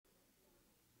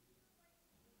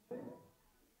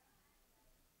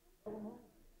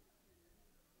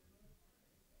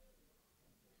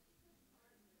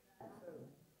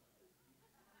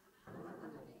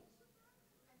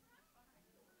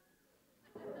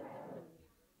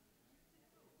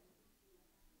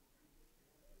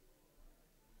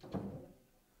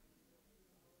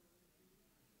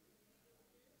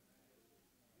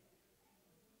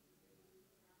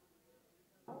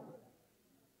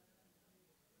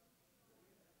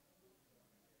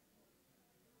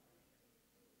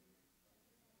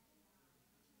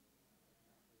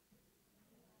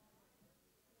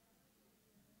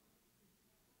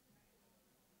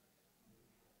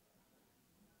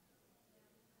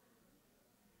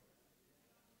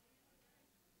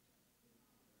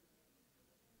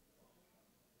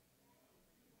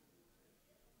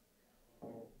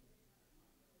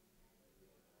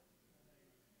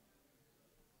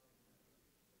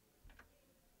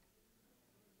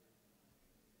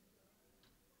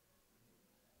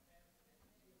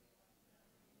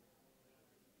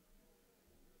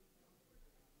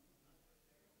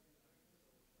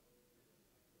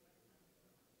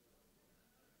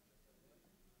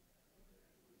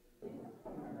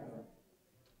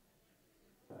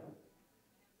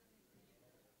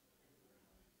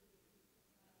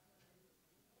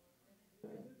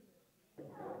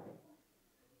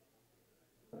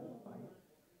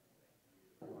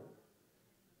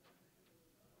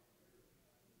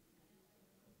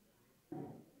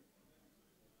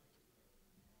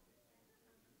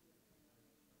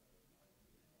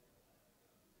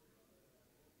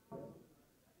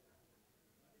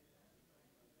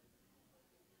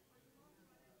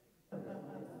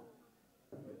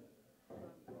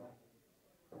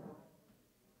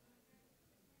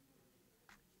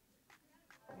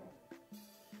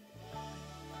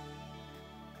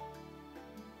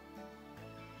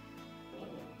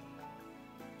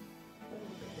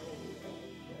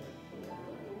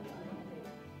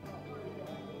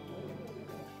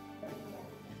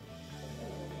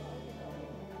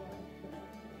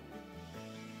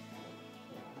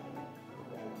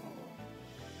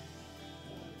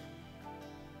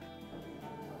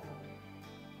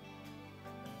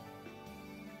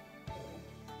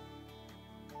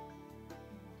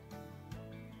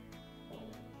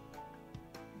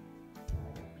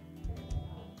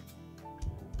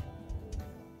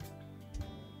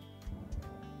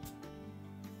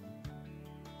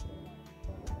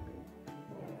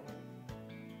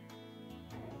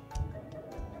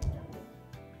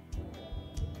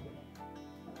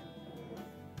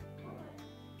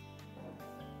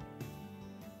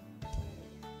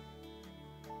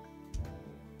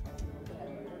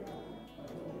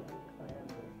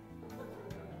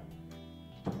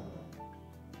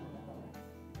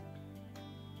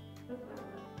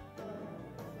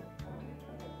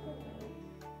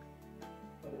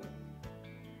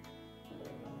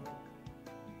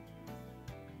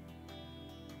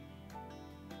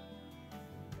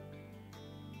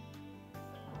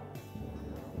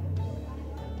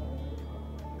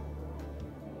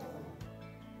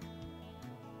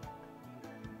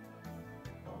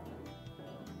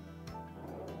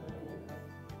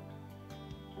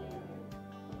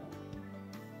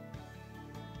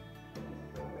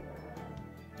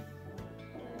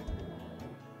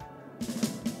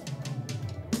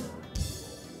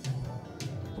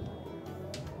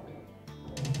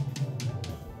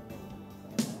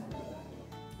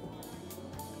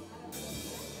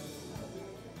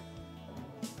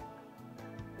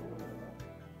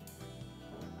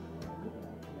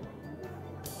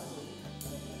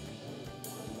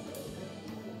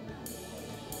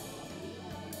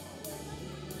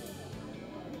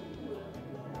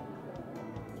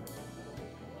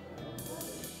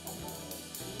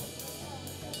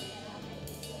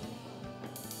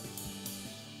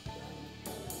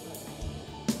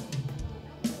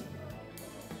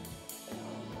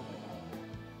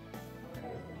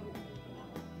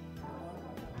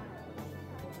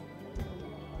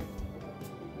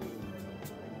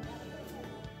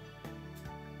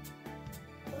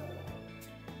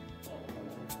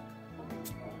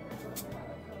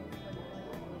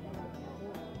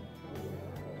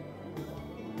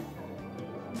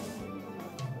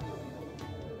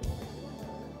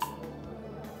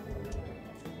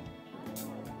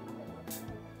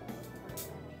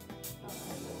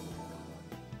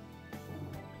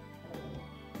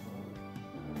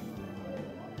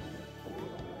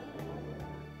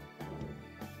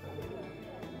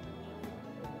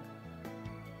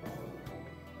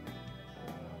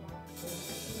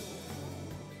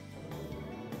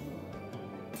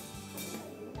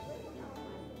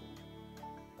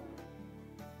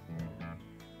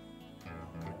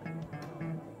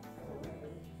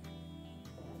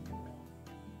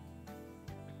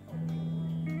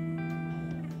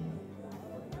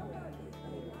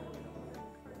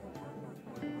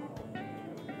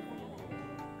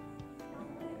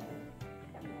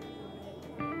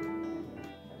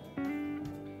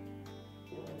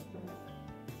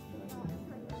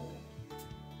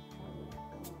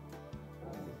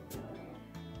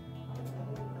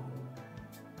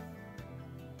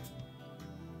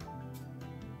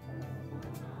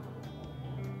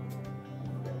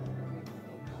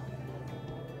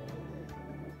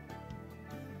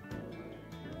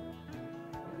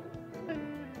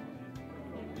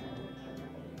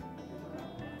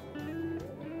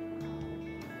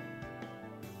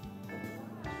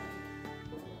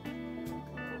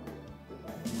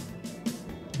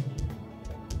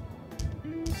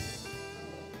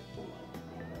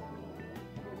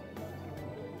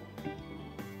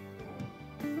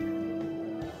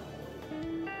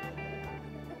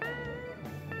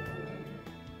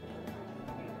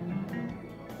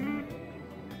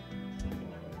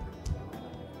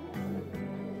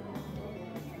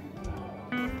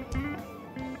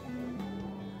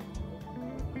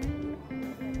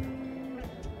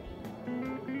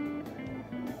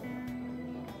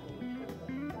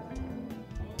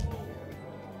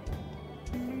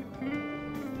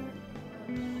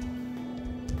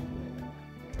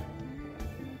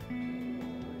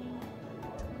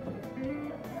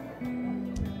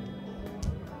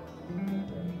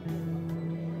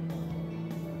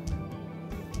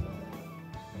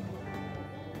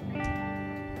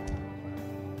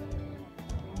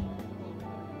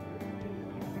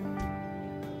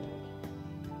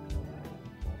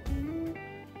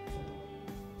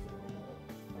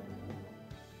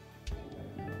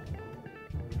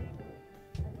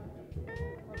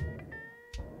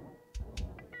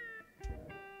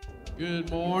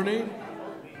Good morning.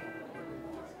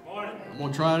 I'm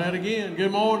going to try that again.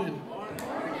 Good morning.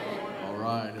 All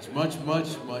right. It's much,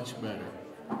 much, much better.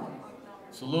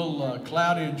 It's a little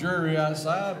cloudy and dreary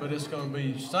outside, but it's going to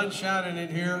be sun shining in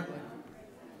here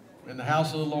in the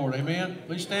house of the Lord. Amen.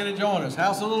 Please stand and join us.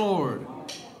 House of the Lord.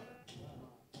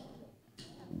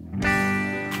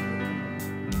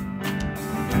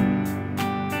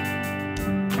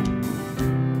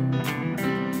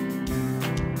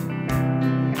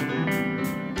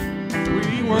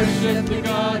 We worship the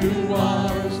God who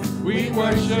was. We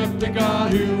worship the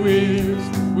God who is.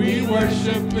 We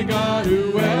worship the God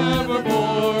who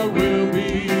evermore will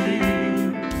be.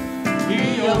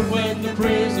 He opened the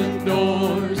prison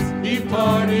doors. He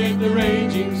parted the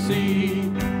raging sea.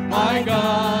 My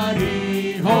God,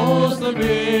 He holds the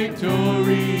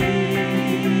victory.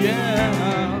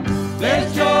 Yeah.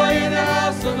 There's joy in the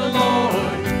house of the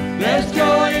Lord. There's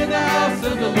joy in the house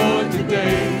of the Lord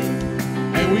today.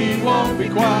 And we won't be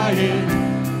quiet.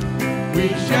 We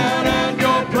shout out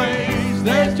your praise.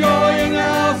 There's joy in the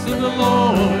house of the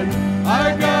Lord.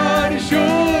 Our God is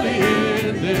surely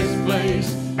in this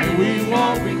place. And we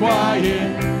won't be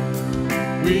quiet.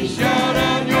 We shout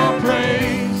out your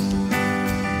praise.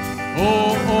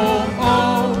 Oh, oh,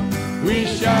 oh. We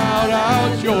shout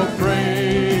out your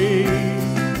praise.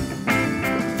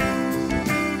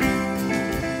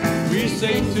 We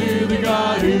sing to the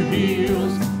God who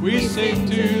heals. We sing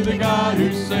to the God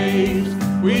who saves.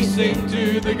 We sing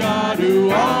to the God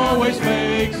who always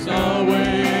makes a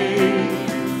way.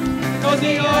 'Cause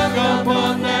He hung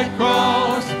upon that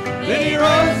cross, then He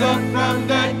rose up from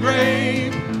that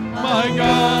grave. My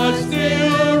God,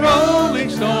 still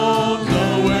rolling stones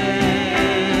away.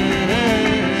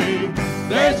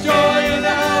 There's joy in the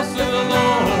house of the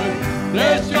Lord.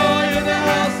 There's joy in the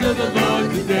house of the Lord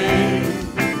today.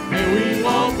 And we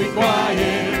won't be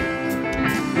quiet.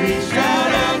 We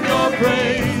shout out your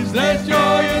praise. There's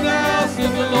joy in the house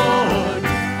of the Lord.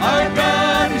 Our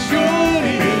God is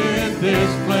surely in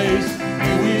this place.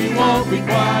 And we won't be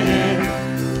quiet.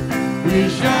 We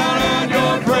shout out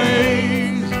your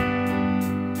praise.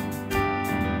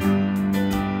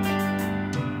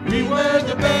 We were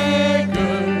the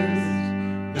beggars,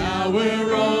 now we're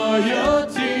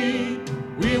royalty.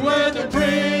 We were the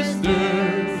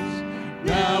prisoners,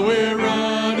 now we're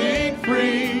running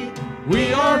free.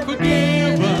 We are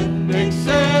forgiven,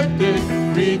 accepted,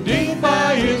 redeemed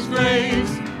by His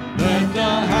grace. Let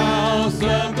the house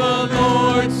of the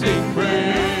Lord sing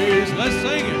praise. Let's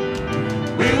sing it.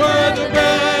 We were the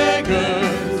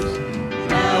beggars,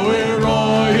 now we're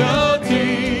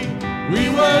royalty. We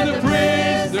were the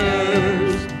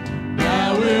prisoners,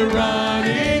 now we're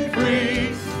running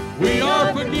free. We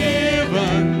are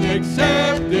forgiven,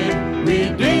 accepted,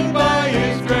 redeemed by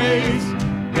His grace.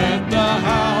 Let the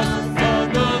house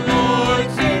of the Lord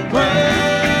sing praise.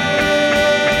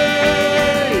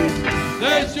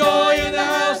 There's joy in the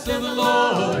house of the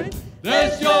Lord.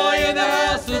 There's joy in the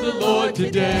house of the Lord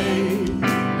today.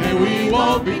 And we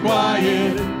won't be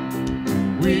quiet.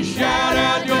 We shout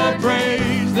out your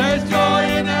praise. There's joy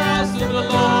in the house of the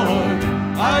Lord.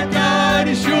 Our God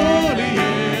is surely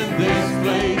in this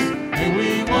place. And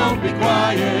we won't be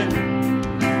quiet.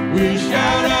 We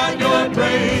shout out your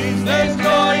praise. There's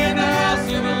joy in the house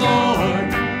of the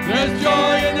Lord. There's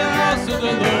joy in the house of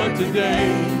the Lord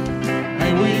today.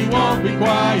 And we won't be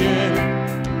quiet.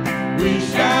 We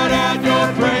shout out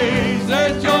your praise.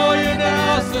 There's joy in the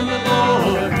house of the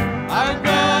Lord. Our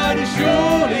God is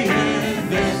surely in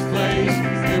this place.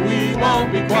 And we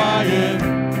won't be quiet.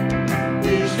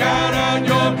 We shout out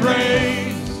your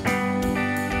praise.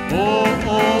 Oh,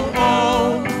 oh,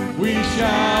 oh. We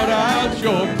shout out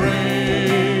your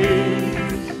praise.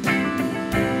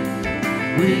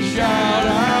 We shout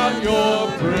out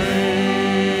your praise.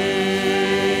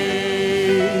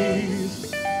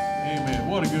 Amen.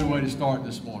 What a good way to start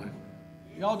this morning.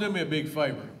 Y'all do me a big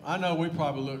favor. I know we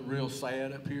probably look real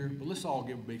sad up here, but let's all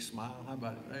give a big smile. How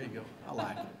about it? There you go. I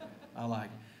like it. I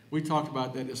like it. We talked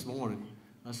about that this morning.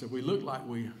 I said we look like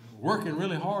we're working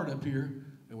really hard up here,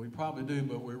 and we probably do,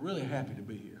 but we're really happy to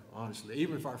be here, honestly,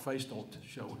 even if our face don't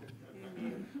show it.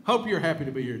 Hope you're happy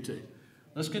to be here too.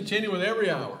 Let's continue with every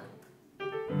hour.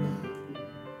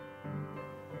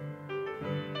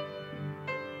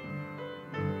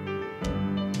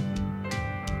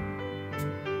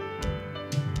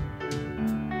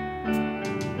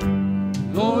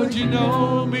 Lord, you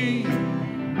know me,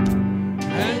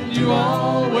 and you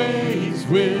always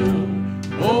will.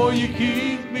 Oh, you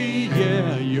keep me,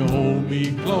 yeah, you hold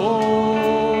me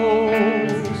close.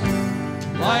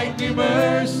 Like new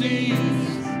mercies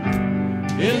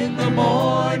in the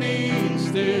morning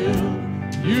still,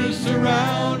 you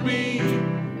surround me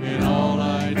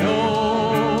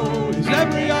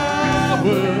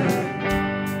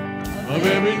of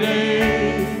every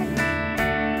day.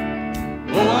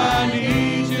 Oh, I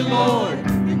need you, Lord,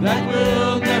 and that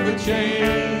will never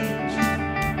change.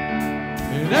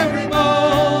 In every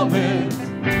moment,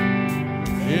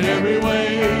 in every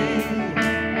way.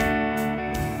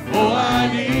 Oh,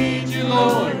 I need you,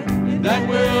 Lord, and that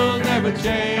will never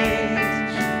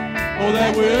change. Oh,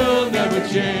 that will never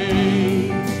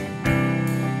change.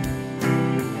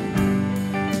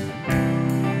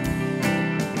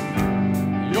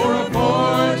 You're a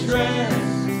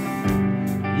fortress,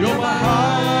 you're my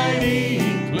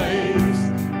hiding place,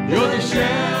 you're the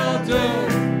shelter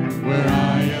where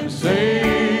I am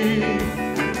safe.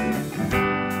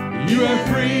 You have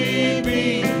freed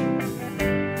me,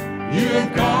 you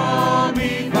have called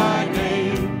me by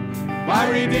name, my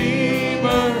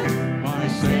Redeemer, my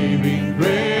saving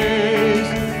grace.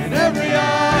 In every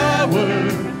hour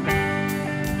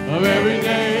of every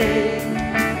day,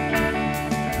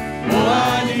 oh,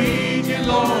 I need you,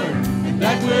 Lord, and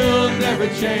that will never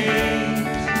change.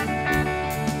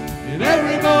 In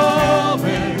every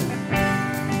moment,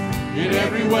 in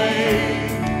every way,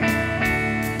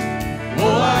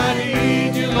 oh, I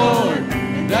need you, Lord,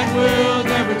 and that will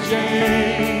never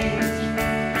change.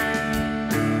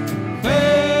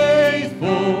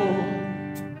 Faithful,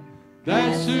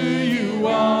 that's who you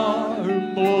are,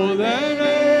 more than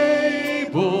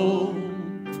able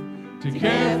to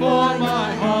care for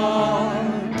my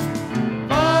heart.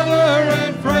 Father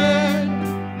and friend,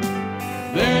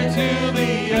 there till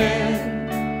the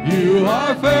end, you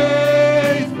are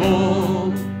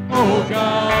faithful, oh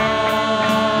God.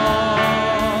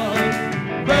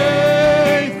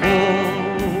 Faithful,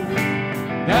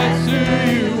 that's who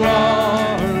you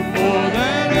are, more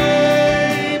than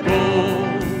able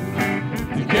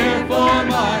to care for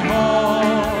my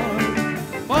heart.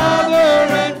 Father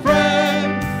and friend,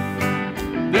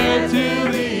 there till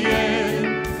the end,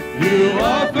 you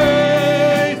are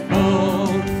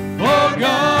faithful, oh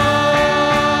God.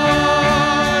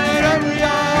 In every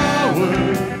hour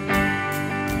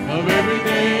of every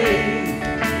day,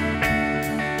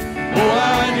 oh,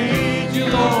 I need you,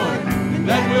 Lord, and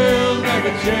that will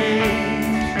never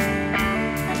change.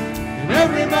 In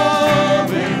every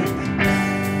moment,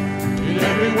 in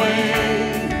every way,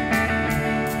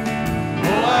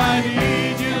 oh, I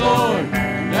need you, Lord,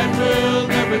 and that will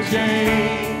never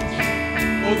change.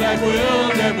 Oh, that will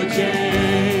never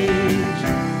change.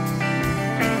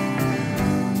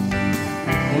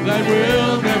 Oh, that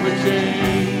will never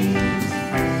change.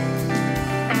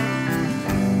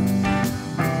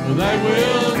 Oh, that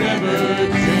will never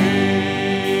change.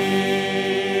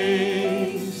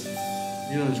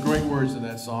 You know, there's great words in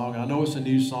that song. I know it's a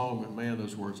new song, but man,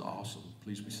 those words are awesome.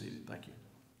 Please be seated. Thank you.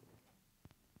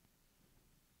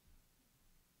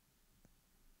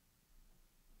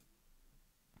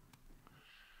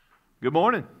 Good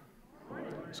morning.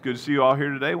 It's good to see you all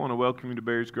here today. I want to welcome you to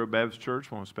Berries Grove Baptist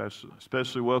Church. I want to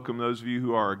especially welcome those of you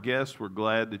who are our guests. We're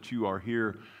glad that you are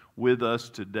here with us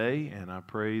today, and I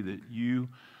pray that you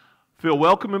feel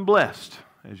welcome and blessed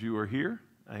as you are here.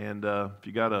 And if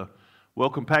you got a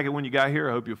welcome packet when you got here,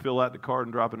 I hope you'll fill out the card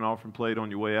and drop an offering plate on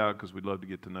your way out, because we'd love to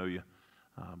get to know you.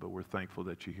 But we're thankful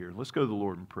that you're here. Let's go to the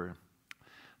Lord in prayer.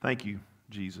 Thank you,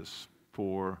 Jesus,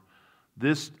 for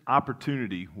this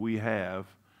opportunity we have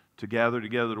to gather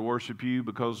together to worship you,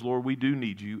 because, Lord, we do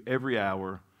need you every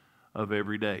hour of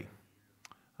every day.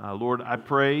 Lord, I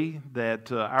pray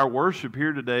that our worship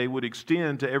here today would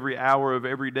extend to every hour of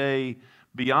every day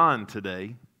beyond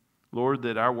today. Lord,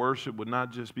 that our worship would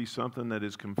not just be something that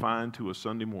is confined to a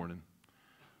Sunday morning,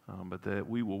 but that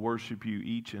we will worship you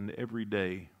each and every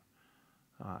day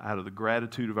out of the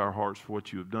gratitude of our hearts for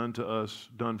what you have done to us,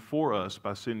 done for us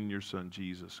by sending your Son,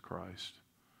 Jesus Christ,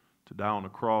 to die on a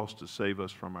cross to save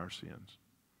us from our sins.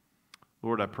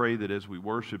 Lord, I pray that as we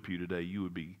worship you today, you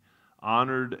would be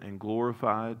honored and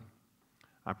glorified.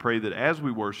 I pray that as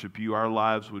we worship you, our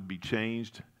lives would be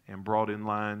changed and brought in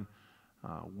line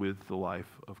with the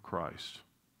life of Christ.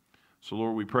 So,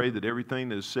 Lord, we pray that everything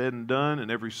that is said and done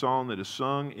and every song that is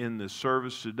sung in this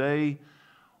service today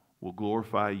will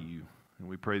glorify you. And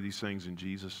we pray these things in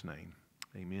Jesus' name.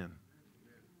 Amen.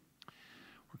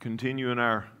 We're continuing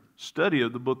our study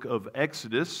of the book of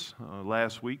Exodus.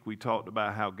 Last week we talked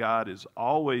about how God is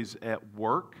always at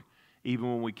work,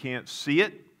 even when we can't see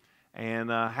it, and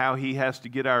how He has to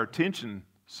get our attention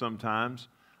sometimes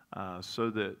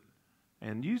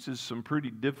and uses some pretty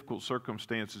difficult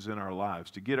circumstances in our lives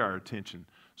to get our attention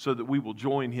so that we will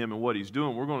join Him in what He's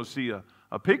doing. We're going to see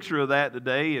a picture of that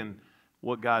today and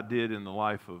what God did in the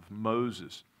life of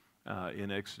Moses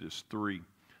in Exodus 3.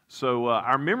 So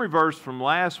our memory verse from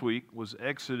last week was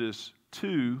Exodus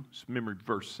 2. Memory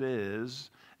verse says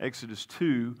Exodus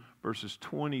 2, verses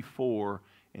 24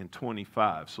 and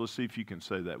 25. So let's see if you can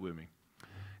say that with me.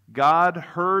 God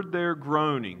heard their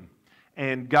groaning,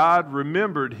 and God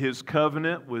remembered his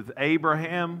covenant with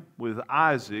Abraham, with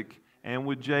Isaac, and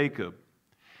with Jacob.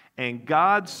 And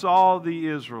God saw the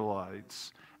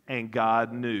Israelites, and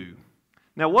God knew.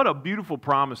 Now, what a beautiful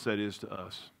promise that is to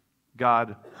us.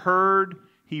 God heard,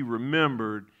 he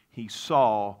remembered, he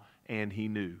saw, and he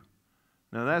knew.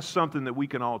 Now, that's something that we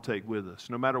can all take with us.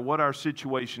 No matter what our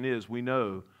situation is, we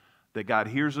know that God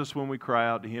hears us when we cry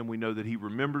out to him. We know that he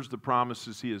remembers the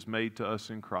promises he has made to us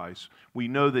in Christ. We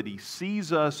know that he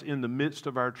sees us in the midst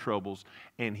of our troubles,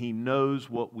 and he knows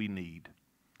what we need.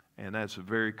 And that's a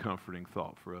very comforting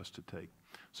thought for us to take.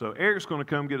 So Eric's going to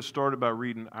come get us started by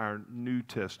reading our New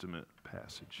Testament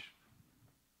passage.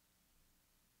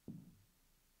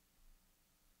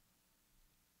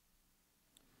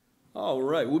 All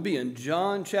right, we'll be in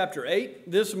John chapter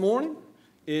 8 this morning.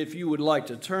 If you would like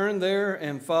to turn there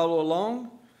and follow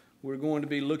along, we're going to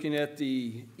be looking at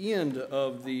the end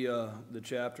of the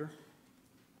chapter.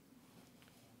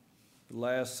 The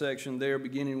last section there,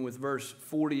 beginning with verse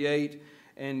 48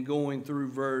 and going through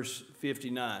verse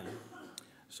 59.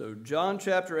 So John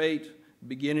chapter 8,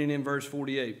 beginning in verse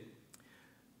 48.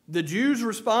 The Jews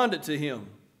responded to him,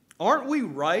 "Aren't we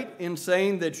right in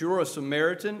saying that you're a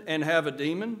Samaritan and have a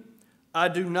demon?" "I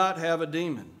do not have a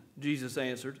demon," Jesus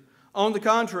answered. "On the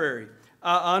contrary,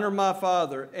 I honor my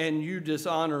Father, and you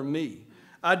dishonor me.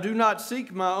 I do not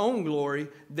seek my own glory.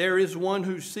 There is one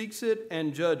who seeks it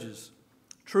and judges.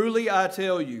 Truly I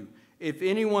tell you, if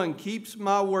anyone keeps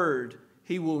my word,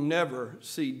 he will never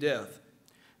see death."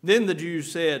 Then the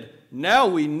Jews said, "Now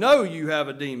we know you have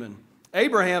a demon.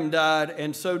 Abraham died,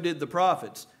 and so did the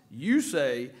prophets. You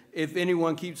say, if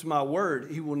anyone keeps my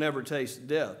word, he will never taste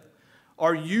death.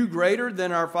 Are you greater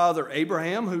than our father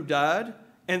Abraham, who died,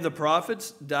 and the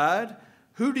prophets died?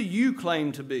 Who do you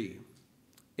claim to be?"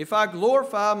 "If I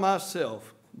glorify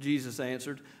myself," Jesus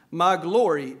answered, "my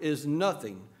glory is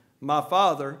nothing. My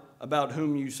Father, about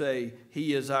whom you say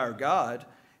he is our God,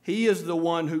 he is the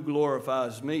one who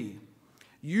glorifies me.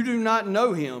 You do not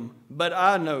know him, but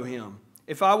I know him.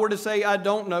 If I were to say I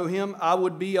don't know him, I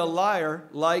would be a liar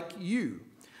like you.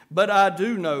 But I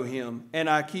do know him, and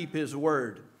I keep his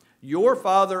word. Your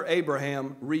father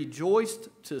Abraham rejoiced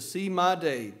to see my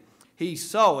day. He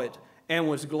saw it and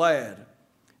was glad."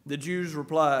 The Jews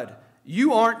replied,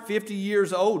 "You aren't 50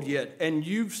 years old yet, and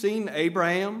you've seen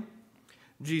Abraham?"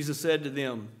 Jesus said to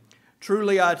them,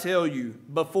 "Truly I tell you,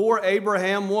 before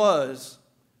Abraham was,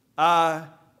 I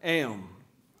am."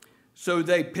 So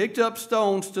they picked up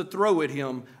stones to throw at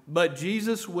him, but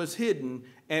Jesus was hidden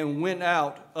and went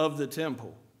out of the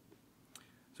temple.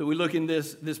 So we look in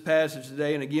this passage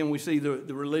today, and again we see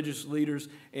the religious leaders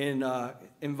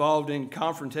involved in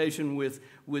confrontation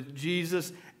with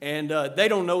Jesus, and they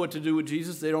don't know what to do with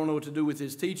Jesus. They don't know what to do with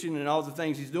his teaching and all the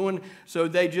things he's doing, so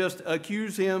they just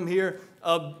accuse him here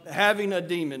of having a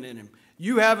demon in him.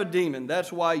 You have a demon.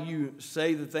 That's why you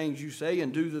say the things you say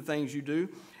and do the things you do.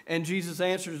 And Jesus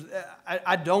answers,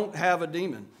 I don't have a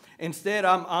demon. Instead,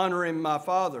 I'm honoring my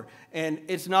Father. And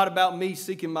it's not about me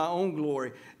seeking my own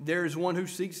glory. There is one who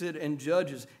seeks it and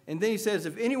judges. And then he says,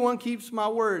 if anyone keeps my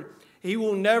word, he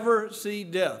will never see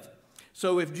death.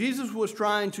 So if Jesus was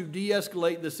trying to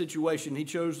de-escalate the situation, he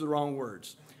chose the wrong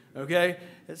words. Okay?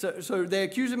 So they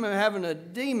accuse him of having a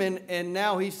demon, and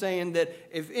now he's saying that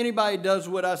if anybody does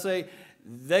what I say,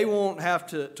 they won't have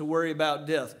to worry about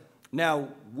death. Now,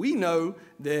 we know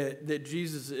that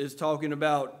Jesus is talking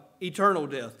about eternal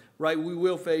death, right? We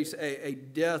will face a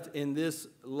death in this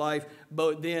life,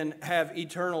 but then have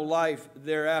eternal life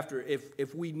thereafter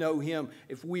if we know him,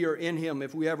 if we are in him,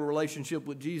 if we have a relationship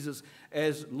with Jesus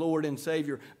as Lord and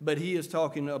Savior. But he is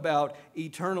talking about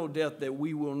eternal death that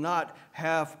we will not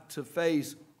have to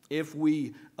face if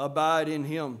we abide in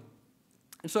him.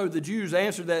 And so the Jews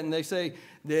answer that, and they say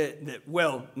that,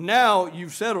 well, now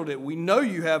you've settled it. We know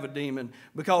you have a demon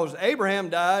because Abraham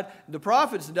died, the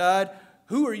prophets died.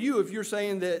 Who are you if you're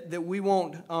saying that we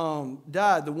won't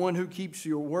die? The one who keeps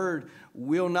your word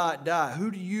will not die. Who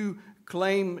do you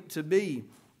claim to be?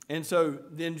 And so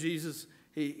then Jesus,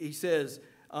 he says,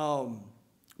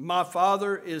 my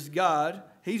Father is God.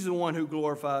 He's the one who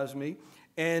glorifies me.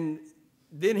 And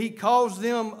then he calls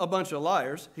them a bunch of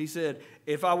liars. He said,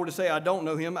 if I were to say I don't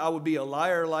know him, I would be a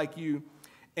liar like you.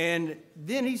 And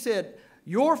then he said,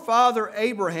 your father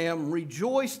Abraham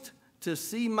rejoiced to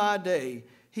see my day.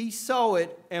 He saw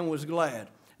it and was glad.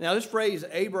 Now, this phrase,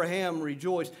 Abraham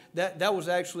rejoiced, that was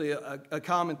actually a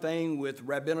common thing with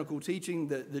rabbinical teaching.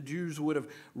 The Jews would have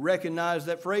recognized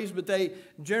that phrase, but they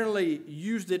generally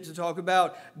used it to talk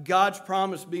about God's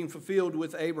promise being fulfilled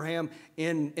with Abraham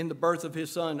in the birth of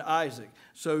his son Isaac.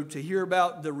 So to hear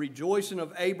about the rejoicing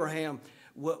of Abraham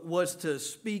was to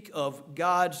speak of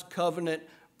God's covenant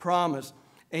promise.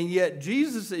 And yet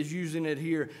Jesus is using it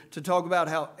here to talk about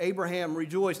how Abraham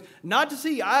rejoiced, not to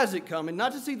see Isaac coming,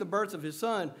 not to see the birth of his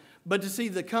son, but to see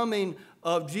the coming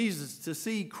of Jesus, to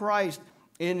see Christ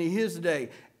in his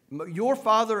day. Your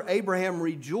father Abraham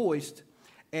rejoiced,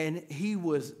 and he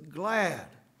was glad.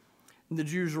 And the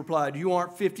Jews replied, you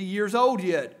aren't 50 years old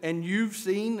yet, and you've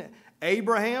seen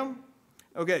Abraham?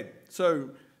 Okay,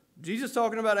 so Jesus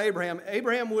talking about Abraham.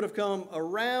 Abraham would have come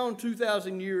around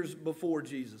 2,000 years before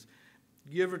Jesus,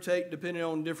 give or take, depending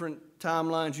on different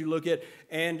timelines you look at,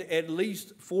 and at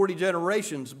least 40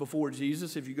 generations before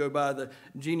Jesus, if you go by the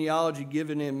genealogy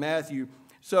given in Matthew.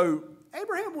 So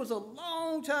Abraham was a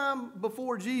long time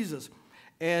before Jesus.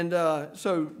 And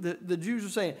so the Jews are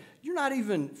saying, you're not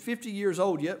even 50 years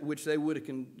old yet, which they would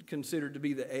have considered to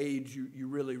be the age you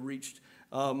really reached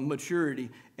maturity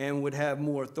and would have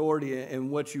more authority in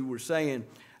what you were saying.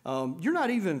 You're not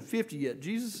even 50 yet.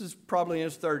 Jesus is probably in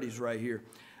his 30s right here.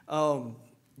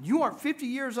 You aren't 50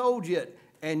 years old yet,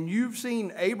 and you've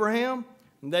seen Abraham.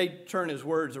 And they turn his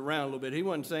words around a little bit. He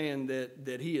wasn't saying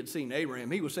that he had seen Abraham.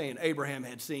 He was saying Abraham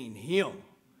had seen him,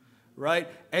 right?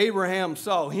 Abraham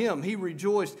saw him. He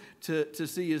rejoiced to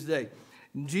see his day.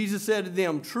 And Jesus said to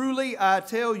them, truly I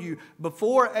tell you,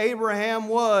 before Abraham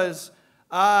was,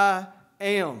 I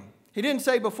am. He didn't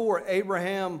say before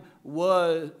Abraham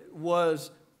was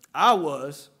I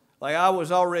was. Like I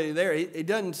was already there. It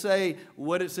doesn't say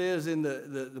what it says in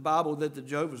the Bible that the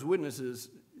Jehovah's Witnesses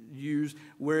use,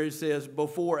 where it says,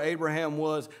 before Abraham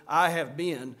was, I have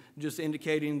been, just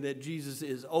indicating that Jesus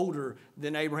is older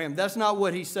than Abraham. That's not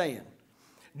what he's saying.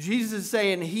 Jesus is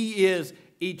saying he is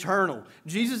eternal.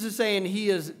 Jesus is saying he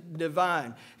is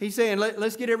divine. He's saying,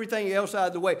 let's get everything else out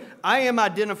of the way. I am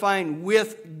identifying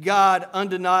with God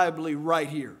undeniably right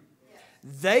here.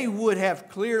 They would have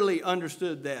clearly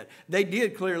understood that. They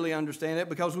did clearly understand that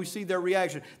because we see their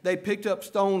reaction. They picked up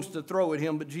stones to throw at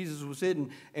him, but Jesus was hidden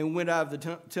and went out of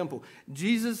the temple.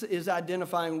 Jesus is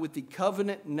identifying with the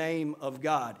covenant name of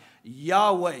God,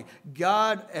 Yahweh.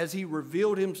 God, as he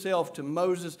revealed himself to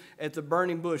Moses at the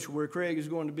burning bush, where Craig is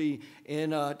going to be in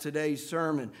today's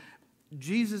sermon.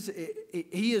 Jesus,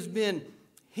 he has been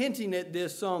hinting at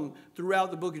this some throughout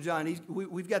the book of John.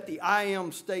 We've got the I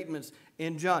am statements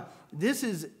in John. This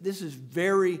is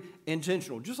very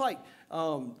intentional. Just like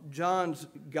John's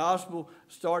gospel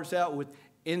starts out with,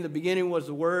 in the beginning was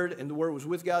the Word, and the Word was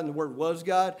with God, and the Word was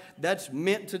God. That's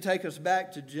meant to take us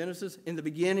back to Genesis. In the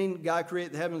beginning, God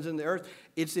created the heavens and the earth.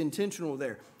 It's intentional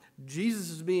there. Jesus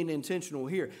is being intentional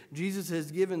here. Jesus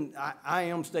has given I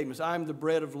am statements. I am the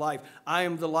bread of life. I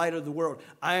am the light of the world.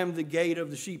 I am the gate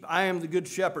of the sheep. I am the good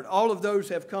shepherd. All of those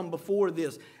have come before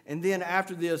this. And then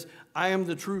after this, I am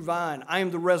the true vine. I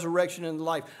am the resurrection and the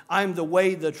life. I am the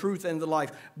way, the truth, and the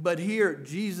life. But here,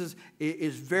 Jesus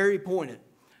is very pointed.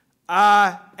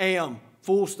 I am,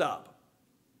 full stop.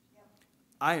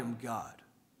 I am God.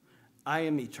 I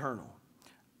am eternal.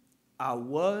 I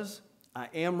was, I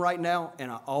am right now,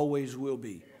 and I always will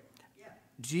be.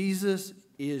 Jesus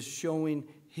is showing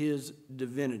his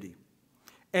divinity.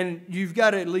 And you've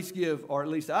got to at least give, or at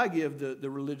least I give the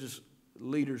religious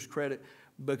leaders credit,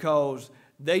 because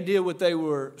they did what they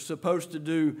were supposed to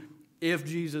do if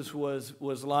Jesus was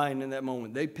lying in that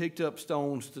moment. They picked up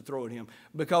stones to throw at him,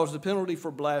 because the penalty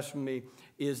for blasphemy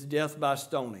is death by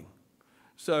stoning.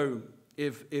 So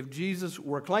if Jesus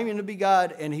were claiming to be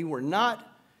God and he were not,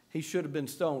 he should have been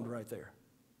stoned right there.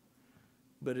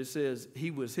 But it says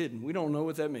he was hidden. We don't know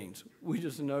what that means. We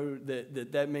just know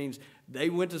that means they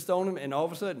went to stone him, and all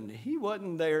of a sudden he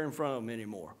wasn't there in front of them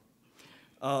anymore.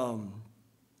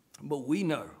 But we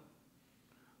know,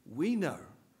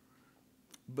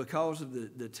 because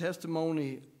of the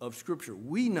testimony of Scripture,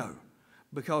 we know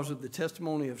because of the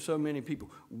testimony of so many people,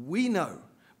 we know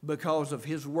because of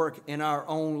his work in our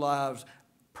own lives,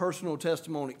 personal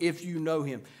testimony, if you know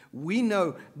him, we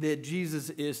know that Jesus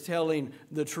is telling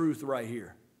the truth right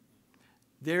here.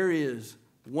 There is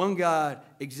one God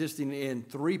existing in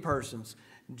three persons.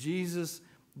 Jesus,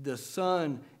 the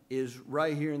Son, is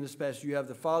right here in this passage. You have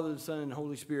the Father, the Son, and the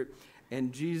Holy Spirit,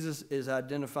 and Jesus is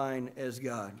identifying as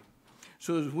God.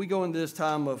 So as we go into this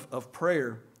time of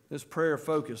prayer, this prayer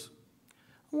focus,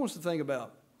 I want us to think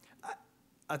about,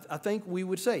 I think we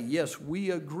would say, yes,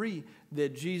 we agree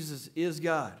that Jesus is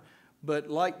God. But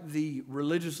like the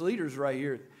religious leaders right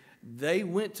here, They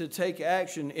went to take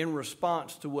action in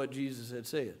response to what Jesus had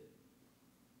said.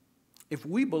 If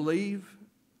we believe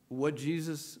what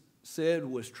Jesus said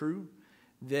was true,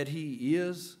 that he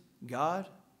is God,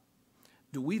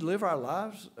 do we live our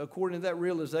lives according to that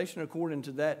realization, according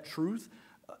to that truth,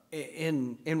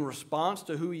 in response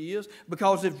to who he is?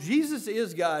 Because if Jesus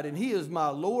is God and he is my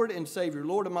Lord and Savior,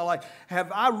 Lord of my life,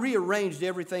 have I rearranged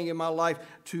everything in my life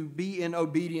to be in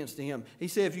obedience to him? He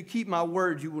said, if you keep my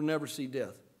word, you will never see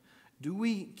death. Do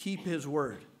we keep his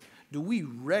word? Do we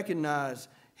recognize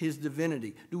his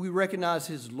divinity? Do we recognize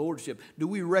his lordship? Do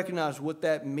we recognize what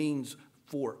that means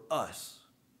for us?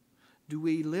 Do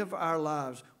we live our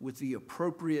lives with the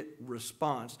appropriate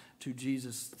response to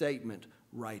Jesus' statement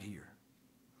right here?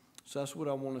 So that's what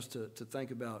I want us to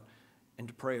think about and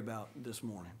to pray about this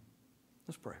morning.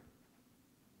 Let's pray.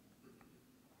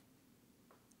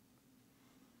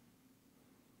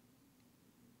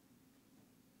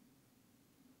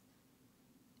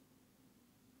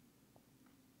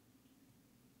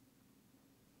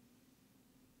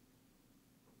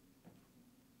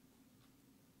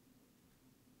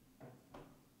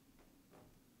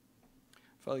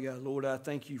 Father God, Lord, I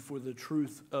thank you for the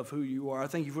truth of who you are. I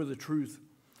thank you for the truth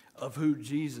of who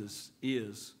Jesus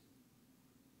is,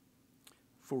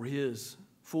 for his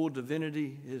full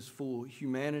divinity, his full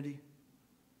humanity.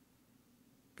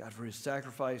 God, for his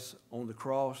sacrifice on the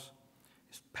cross,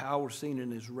 his power seen in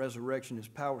his resurrection, his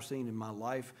power seen in my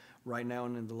life right now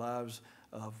and in the lives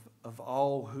of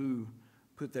all who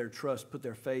put their trust, put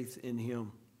their faith in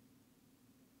him.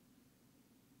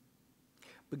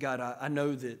 But God, I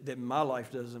know that my life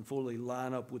doesn't fully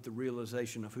line up with the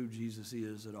realization of who Jesus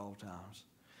is at all times.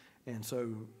 And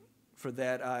so for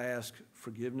that, I ask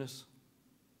forgiveness.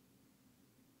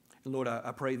 And Lord,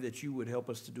 I pray that you would help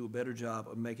us to do a better job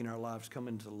of making our lives come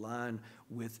into line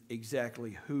with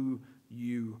exactly who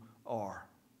you are.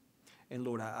 And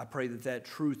Lord, I pray that that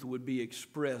truth would be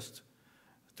expressed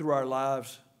through our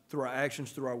lives, through our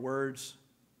actions, through our words,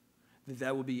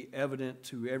 that would be evident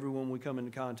to everyone we come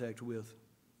into contact with.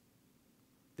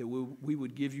 That we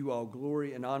would give you all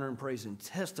glory and honor and praise and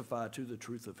testify to the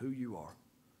truth of who you are.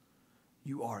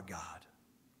 You are God.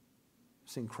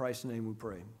 It's in Christ's name we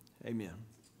pray. Amen.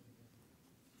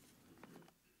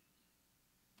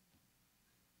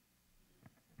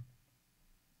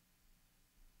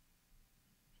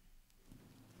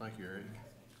 Thank you, Eric.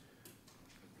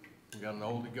 We got an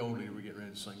oldie goldie we're getting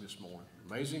ready to sing this morning.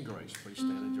 Amazing Grace. Please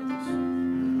stand and join us.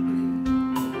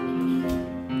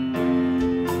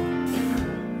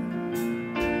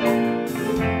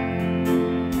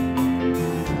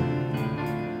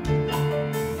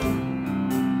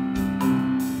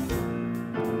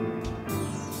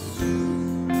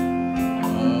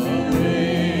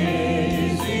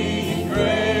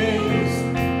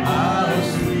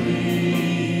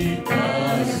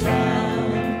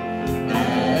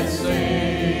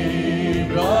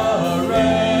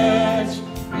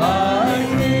 Like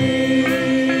me.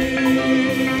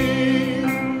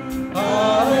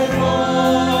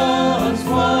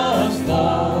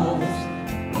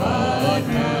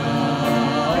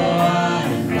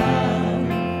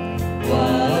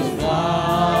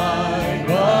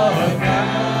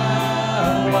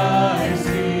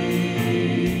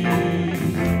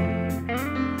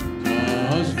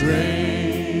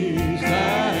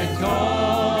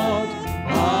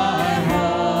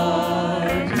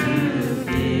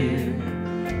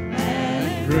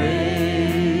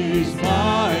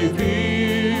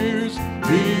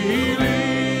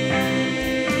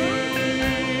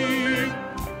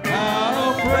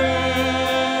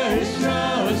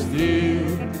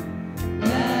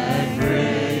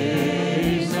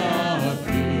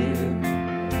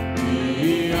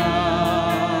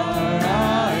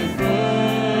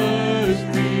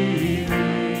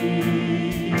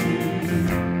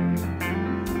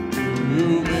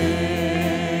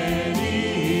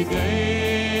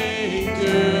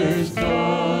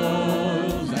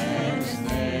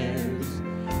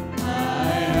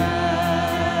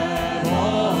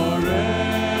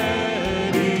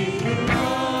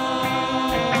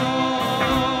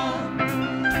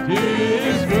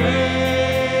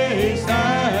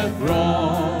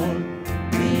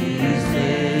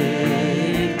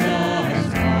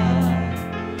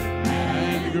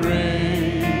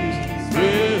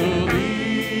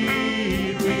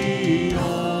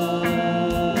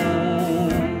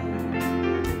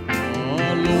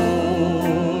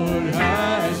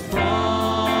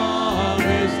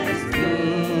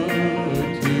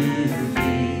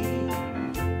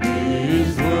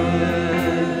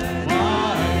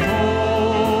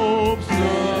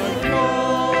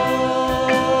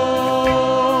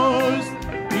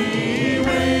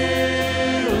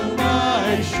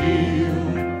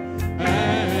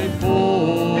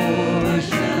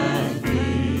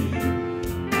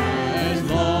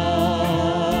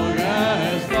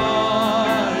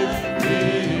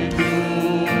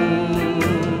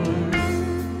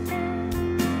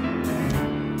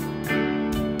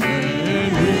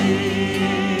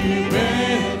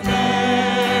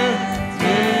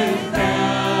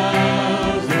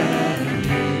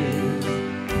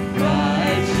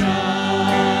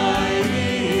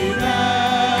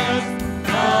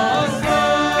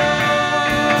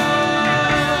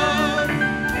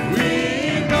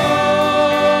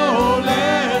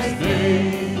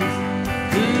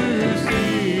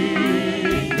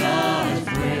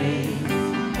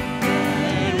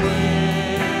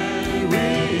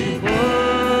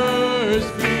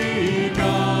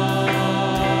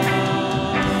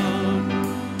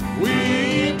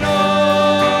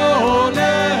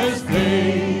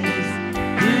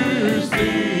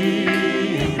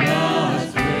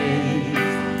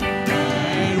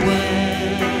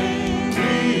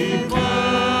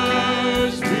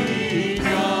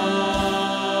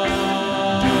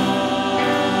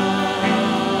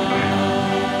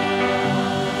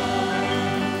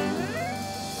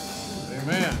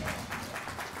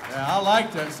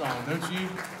 song, don't you?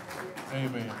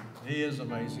 Amen. He is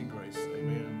amazing grace.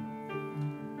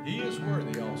 Amen. He is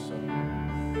worthy also.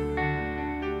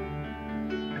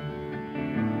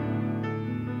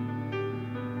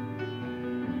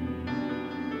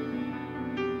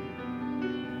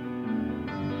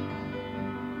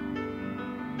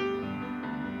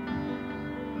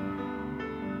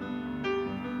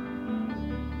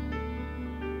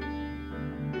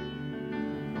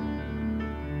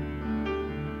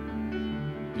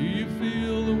 Do you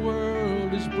feel the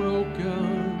world is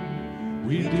broken?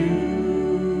 We do.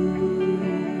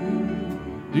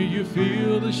 Do you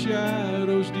feel the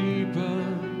shadows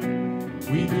deepen?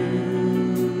 We do.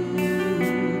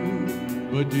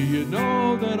 But do you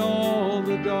know that all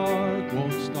the dark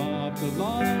won't stop the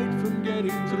light from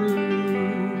getting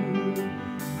through?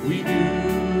 We do.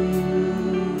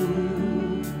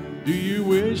 Do you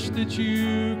wish that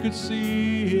you could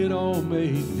see it all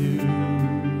made new?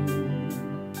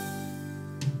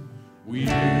 We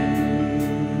do.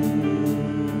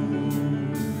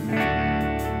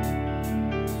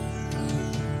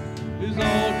 Is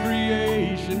all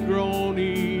creation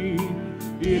groaning?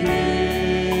 It is.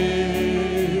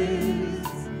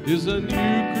 Is a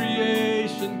new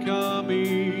creation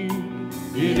coming?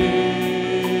 It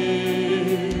is.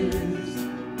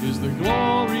 Is the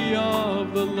glory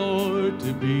of the Lord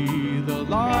to be the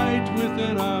light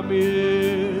within our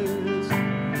midst?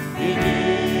 It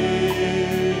is.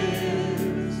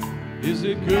 Is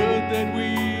it good that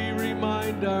we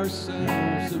remind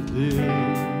ourselves of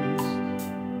this?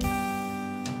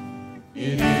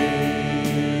 It is.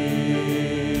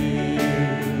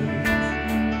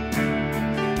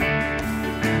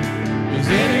 Is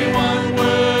anyone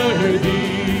worthy?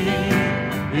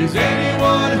 Is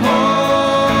anyone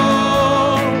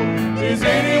whole? Is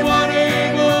anyone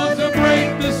able to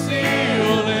break the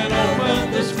seal and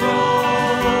open the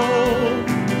scroll?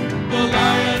 The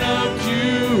Lion of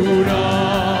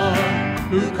Judah,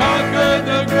 who conquered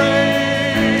the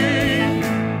grave.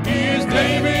 He is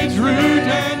David's root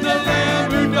and the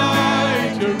Lamb who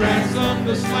died to ransom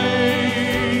the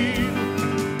slave.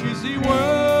 Is he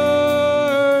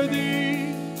worthy?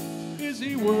 Is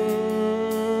he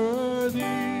worthy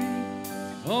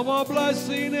of all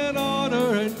blessing and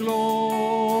honor and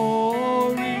glory?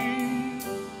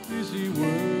 Is he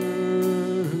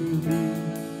worthy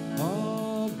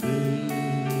of this?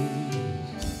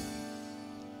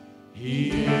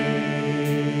 He is.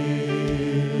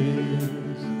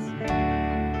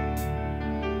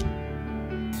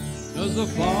 Does the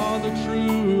Father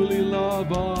truly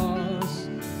love us?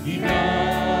 He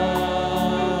does.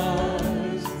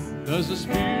 Does the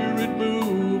Spirit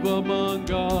move among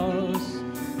us?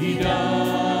 He does.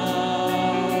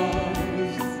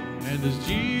 And does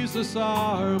Jesus,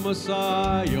 our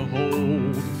Messiah,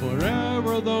 hold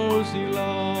forever those he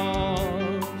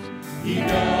loves? He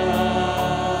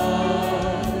does.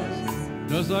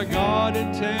 Does our God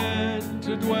intend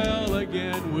to dwell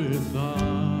again with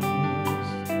us?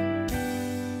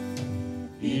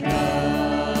 He does.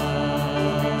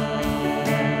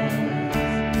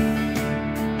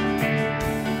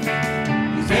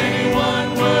 Is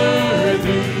anyone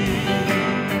worthy?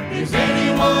 Is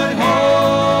anyone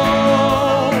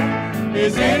whole?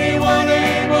 Is anyone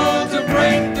able to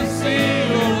break the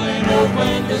seal and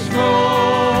open the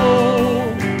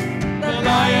scroll? The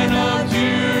Lion of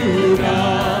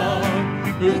Judah,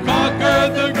 who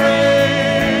conquered the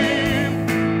grave.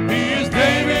 He is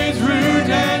David's root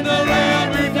and the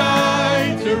Lamb who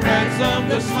died to ransom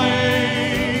the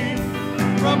slave.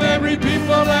 From every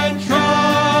people and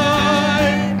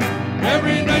tribe,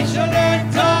 every nation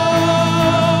and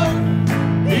tongue,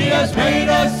 he has made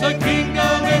us a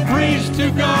kingdom and priests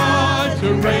to God,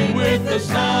 to reign with the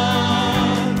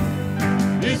Son.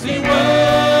 Is he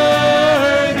worthy?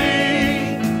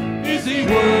 Is he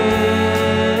worthy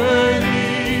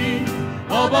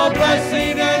of all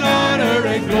blessing and honor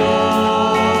and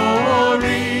glory?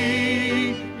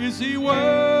 Is he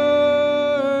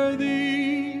worthy?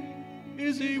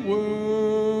 Is he worthy?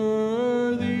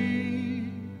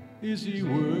 Is he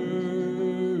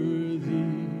worthy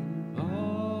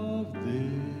of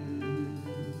this?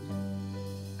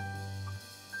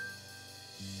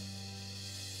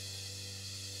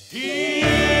 He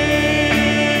is.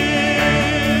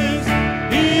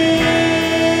 He is.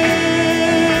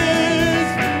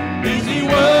 Is he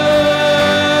worthy?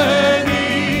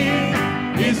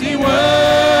 Is he worthy?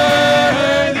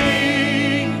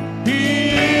 He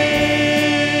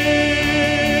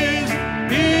is.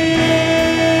 He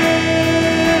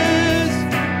is.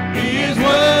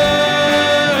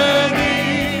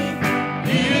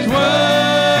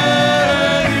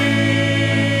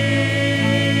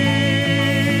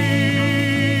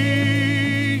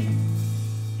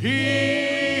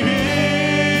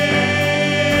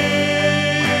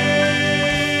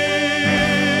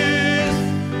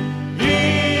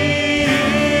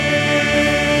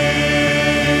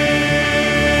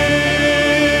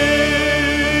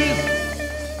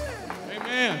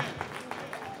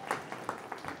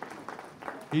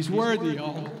 He's worthy,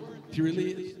 y'all. He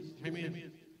really is.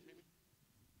 Amen.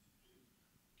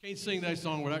 Can't sing that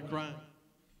song without crying.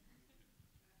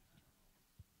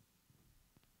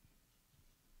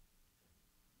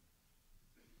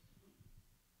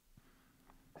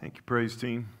 Thank you, praise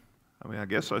team. I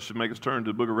guess I should make us turn to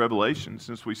the book of Revelation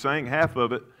since we sang half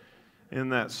of it in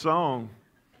that song.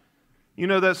 You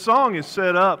know, that song is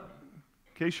set up,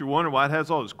 in case you're wondering why it has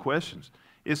all those questions,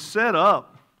 it's set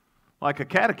up like a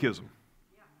catechism.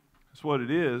 That's what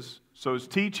it is. So it's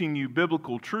teaching you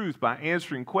biblical truth by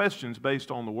answering questions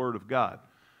based on the Word of God.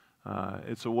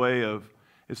 It's the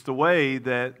way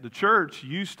that the church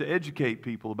used to educate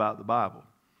people about the Bible.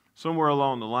 Somewhere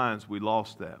along the lines we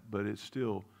lost that, but it's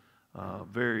still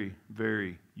very,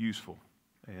 very useful,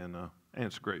 and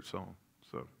it's a great song.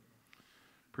 So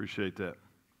appreciate that.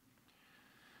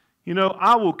 You know,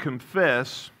 I will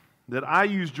confess that I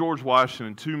use George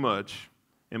Washington too much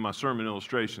in my sermon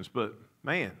illustrations, but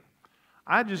man,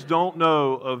 I just don't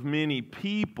know of many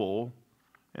people,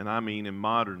 and I mean in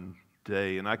modern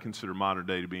day, and I consider modern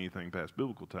day to be anything past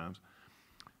biblical times,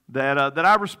 that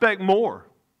I respect more.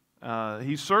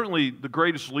 He's certainly the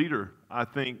greatest leader I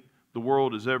think the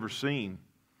world has ever seen.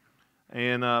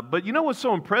 And but you know what's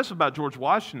so impressive about George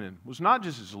Washington was not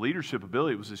just his leadership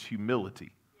ability, it was his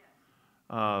humility.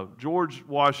 George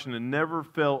Washington never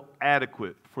felt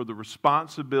adequate for the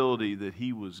responsibility that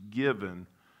he was given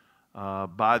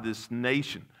by this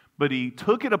nation. But he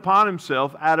took it upon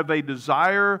himself out of a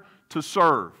desire to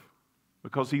serve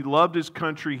because he loved his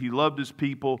country, he loved his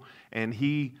people, and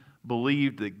he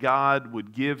believed that God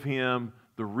would give him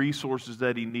the resources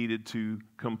that he needed to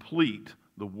complete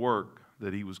the work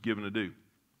that he was given to do.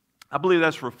 I believe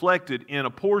that's reflected in a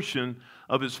portion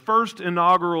of his first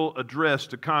inaugural address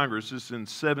to Congress. This is in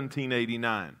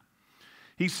 1789.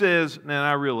 He says, now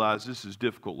I realize this is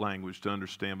difficult language to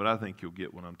understand, but I think you'll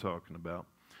get what I'm talking about.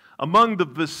 Among the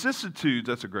vicissitudes,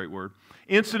 that's a great word,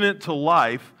 incident to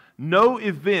life, no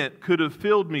event could have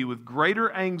filled me with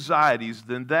greater anxieties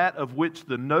than that of which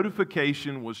the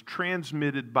notification was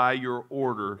transmitted by your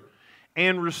order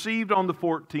and received on the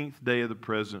 14th day of the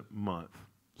present month.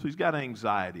 So he's got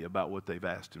anxiety about what they've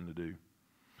asked him to do.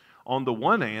 On the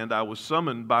one hand, I was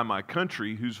summoned by my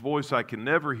country, whose voice I can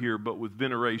never hear but with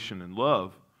veneration and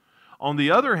love. On the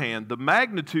other hand, the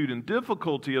magnitude and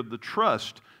difficulty of the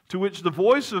trust to which the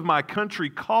voice of my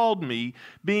country called me,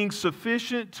 being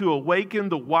sufficient to awaken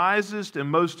the wisest and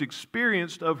most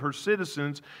experienced of her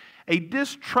citizens, a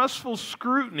distrustful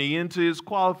scrutiny into his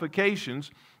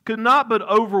qualifications, could not but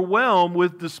overwhelm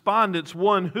with despondence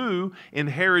one who,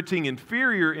 inheriting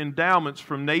inferior endowments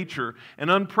from nature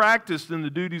and unpracticed in the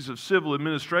duties of civil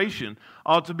administration,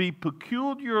 ought to be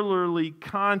peculiarly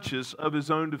conscious of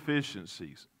his own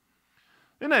deficiencies.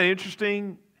 Isn't that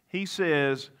interesting? He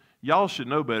says, y'all should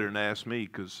know better than to ask me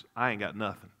because I ain't got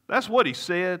nothing. That's what he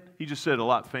said. He just said a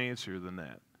lot fancier than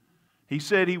that. He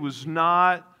said he was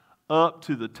not up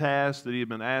to the task that he had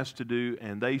been asked to do,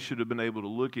 and they should have been able to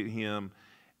look at him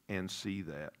and see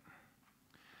that.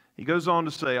 He goes on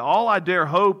to say, all I dare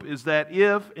hope is that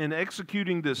if, in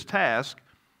executing this task,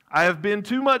 I have been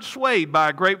too much swayed by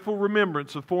a grateful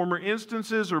remembrance of former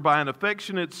instances or by an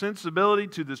affectionate sensibility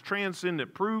to this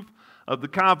transcendent proof of the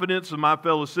confidence of my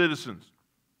fellow citizens,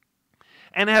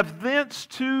 and have thence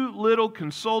too little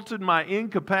consulted my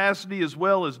incapacity as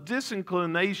well as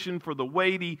disinclination for the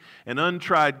weighty and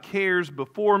untried cares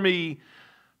before me,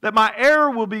 that my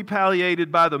error will be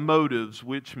palliated by the motives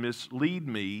which mislead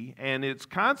me, and its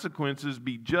consequences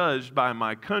be judged by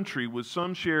my country with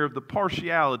some share of the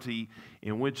partiality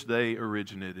in which they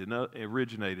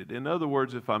originated. In other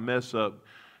words, if I mess up,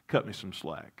 cut me some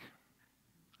slack.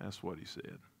 That's what he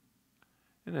said.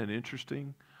 Isn't that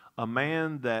interesting? A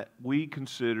man that we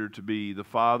consider to be the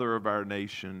father of our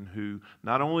nation, who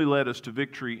not only led us to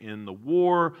victory in the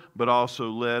war, but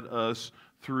also led us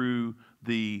through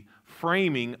the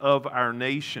framing of our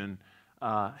nation,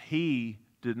 he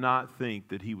did not think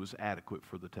that he was adequate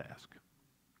for the task.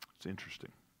 It's interesting.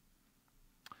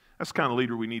 That's the kind of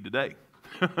leader we need today.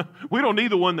 We don't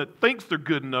need the one that thinks they're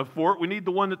good enough for it. We need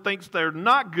the one that thinks they're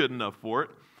not good enough for it.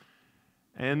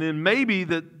 And then maybe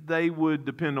that they would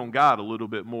depend on God a little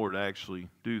bit more to actually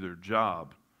do their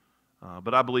job.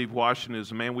 But I believe Washington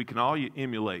is a man we can all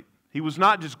emulate. He was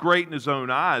not just great in his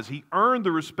own eyes. He earned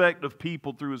the respect of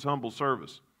people through his humble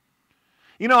service.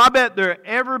 You know, I bet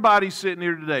everybody sitting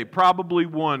here today probably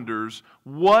wonders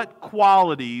what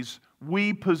qualities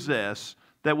we possess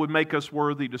that would make us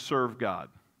worthy to serve God.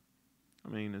 I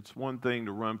mean, it's one thing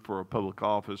to run for a public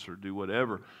office or do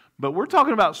whatever, but we're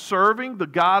talking about serving the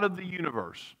God of the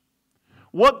universe.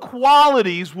 What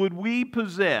qualities would we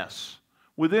possess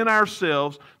within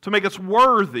ourselves to make us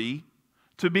worthy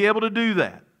to be able to do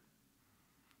that.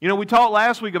 You know, we talked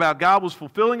last week about God was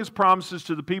fulfilling His promises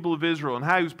to the people of Israel and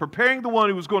how He was preparing the one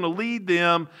who was going to lead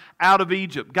them out of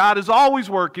Egypt. God is always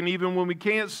working even when we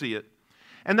can't see it.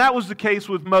 And that was the case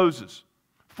with Moses.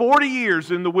 40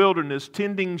 years in the wilderness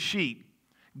tending sheep.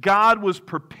 God was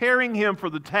preparing him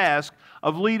for the task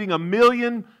of leading 1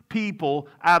 million people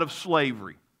out of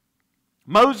slavery.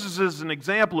 Moses is an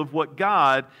example of what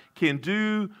God can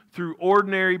do through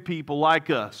ordinary people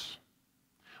like us.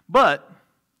 But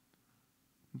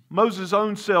Moses'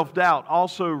 own self-doubt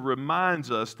also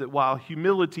reminds us that while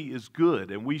humility is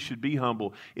good and we should be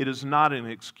humble, it is not an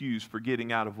excuse for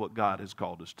getting out of what God has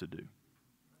called us to do.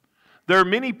 There are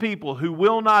many people who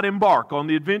will not embark on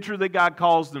the adventure that God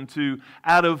calls them to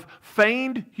out of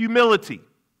feigned humility,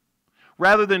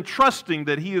 rather than trusting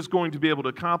that He is going to be able to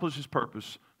accomplish His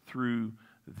purpose through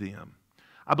them.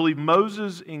 I believe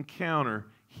Moses' encounter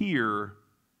here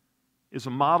is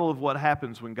a model of what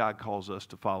happens when God calls us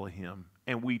to follow Him,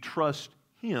 and we trust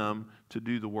Him to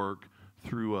do the work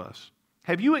through us.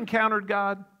 Have you encountered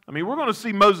God? I mean, we're going to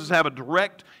see Moses have a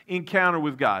direct encounter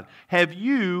with God. Have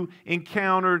you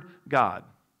encountered God?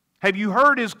 Have you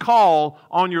heard His call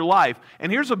on your life?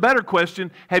 And here's a better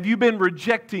question. Have you been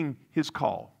rejecting His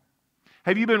call?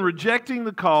 Have you been rejecting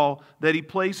the call that He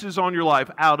places on your life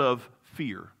out of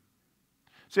fear?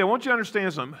 See, I want you to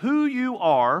understand something. Who you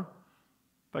are,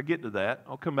 if I get to that,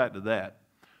 I'll come back to that.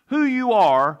 Who you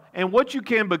are and what you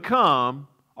can become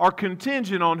are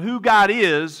contingent on who God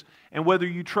is and whether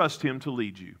you trust Him to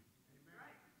lead you.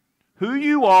 Who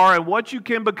you are and what you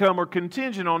can become are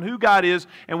contingent on who God is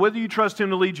and whether you trust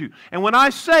Him to lead you. And when I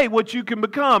say what you can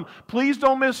become, please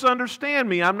don't misunderstand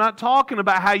me. I'm not talking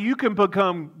about how you can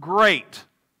become great.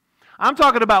 I'm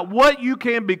talking about what you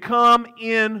can become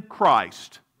in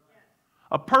Christ.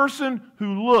 A person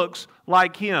who looks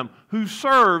like Him, who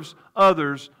serves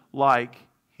others like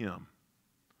Him.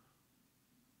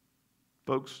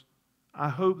 Folks, I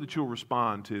hope that you'll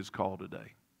respond to His call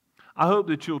today. I hope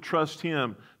that you'll trust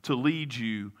Him to lead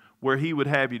you where He would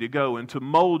have you to go and to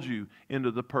mold you into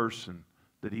the person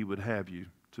that He would have you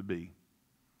to be.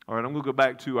 All right, I'm going to go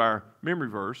back to our memory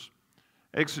verse.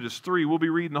 Exodus 3, we'll be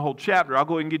reading the whole chapter. I'll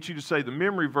go ahead and get you to say the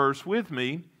memory verse with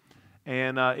me,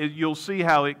 and you'll see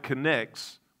how it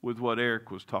connects with what Eric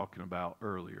was talking about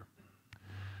earlier.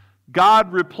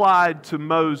 God replied to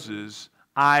Moses,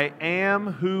 I am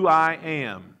who I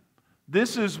am.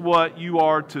 This is what you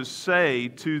are to say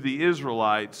to the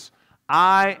Israelites,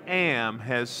 I am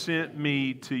has sent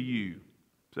me to you.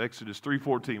 It's Exodus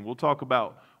 3:14. We'll talk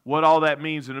about what all that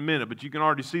means in a minute, but you can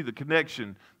already see the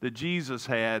connection that Jesus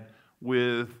had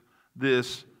with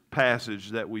this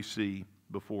passage that we see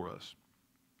before us.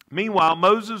 Meanwhile,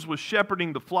 Moses was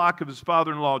shepherding the flock of his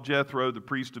father-in-law Jethro, the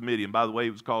priest of Midian. By the way, he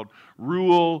was called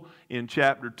Reuel in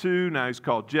chapter 2. Now he's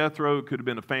called Jethro. It could have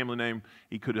been a family name.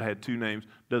 He could have had two names.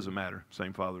 Doesn't matter.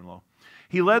 Same father-in-law.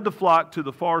 He led the flock to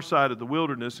the far side of the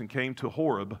wilderness and came to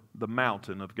Horeb, the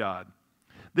mountain of God.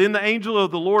 Then the angel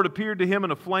of the Lord appeared to him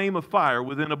in a flame of fire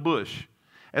within a bush.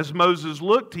 As Moses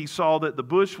looked, he saw that the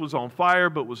bush was on fire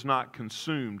but was not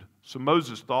consumed. So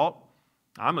Moses thought,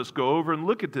 I must go over and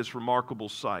look at this remarkable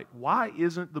sight. Why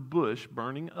isn't the bush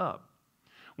burning up?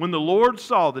 When the Lord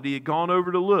saw that he had gone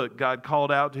over to look, God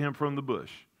called out to him from the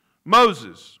bush,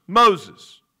 Moses,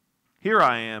 Moses. Here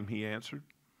I am, he answered.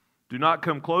 Do not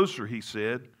come closer, he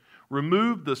said.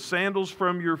 Remove the sandals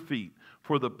from your feet,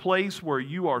 for the place where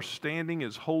you are standing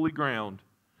is holy ground.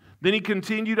 Then he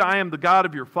continued, I am the God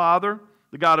of your father,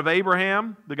 the God of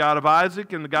Abraham, the God of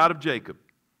Isaac, and the God of Jacob.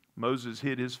 Moses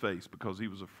hid his face because he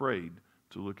was afraid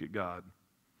to look at God.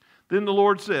 Then the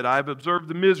Lord said, I have observed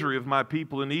the misery of my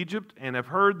people in Egypt and have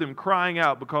heard them crying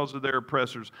out because of their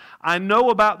oppressors. I know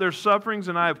about their sufferings,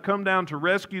 and I have come down to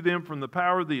rescue them from the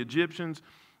power of the Egyptians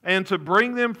and to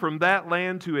bring them from that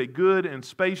land to a good and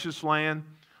spacious land,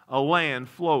 a land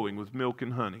flowing with milk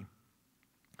and honey.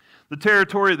 The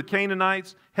territory of the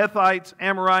Canaanites, Hittites,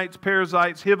 Amorites,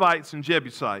 Perizzites, Hivites, and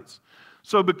Jebusites.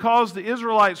 So because the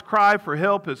Israelites' cry for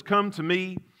help has come to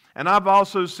me, and I've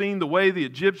also seen the way the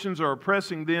Egyptians are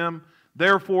oppressing them,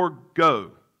 therefore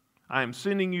go. I am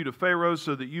sending you to Pharaoh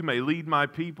so that you may lead my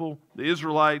people, the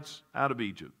Israelites, out of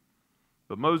Egypt.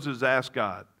 But Moses asked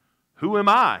God, who am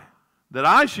I that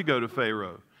I should go to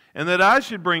Pharaoh and that I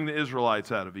should bring the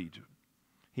Israelites out of Egypt?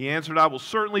 He answered, I will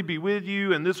certainly be with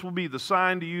you, and this will be the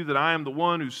sign to you that I am the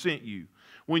one who sent you.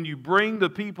 When you bring the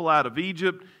people out of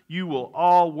Egypt, you will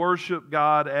all worship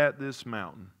God at this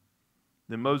mountain.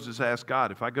 Then Moses asked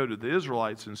God, if I go to the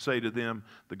Israelites and say to them,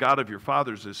 the God of your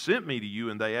fathers has sent me to you,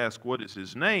 and they ask, what is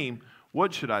his name?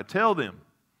 What should I tell them?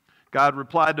 God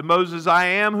replied to Moses, I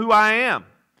am who I am.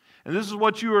 And this is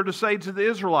what you are to say to the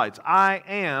Israelites, I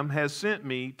am has sent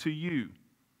me to you.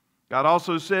 God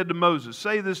also said to Moses,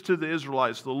 say this to the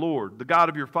Israelites, the Lord, the God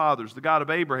of your fathers, the God of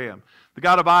Abraham, the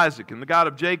God of Isaac, and the God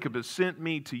of Jacob has sent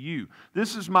me to you.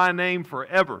 This is my name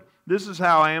forever. This is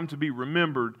how I am to be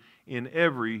remembered in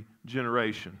every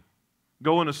generation.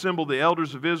 Go and assemble the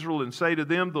elders of Israel and say to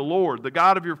them, the Lord, the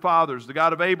God of your fathers, the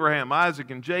God of Abraham, Isaac,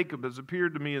 and Jacob has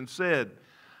appeared to me and said,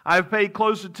 I have paid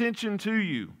close attention to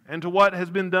you and to what has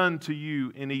been done to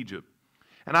you in Egypt.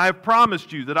 And I have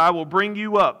promised you that I will bring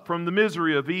you up from the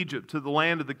misery of Egypt to the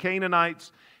land of the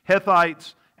Canaanites,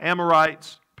 Hittites,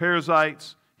 Amorites,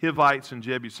 Perizzites, Hivites, and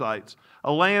Jebusites,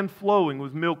 a land flowing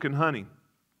with milk and honey.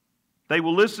 They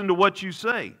will listen to what you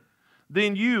say.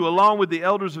 Then you, along with the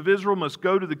elders of Israel, must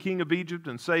go to the king of Egypt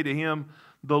and say to him,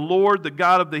 the Lord, the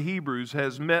God of the Hebrews,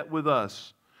 has met with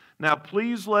us. Now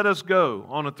please let us go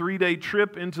on a 3-day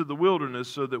trip into the wilderness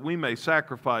so that we may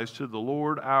sacrifice to the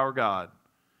Lord our God.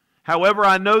 However,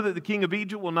 I know that the king of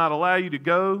Egypt will not allow you to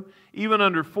go, even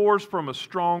under force from a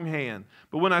strong hand.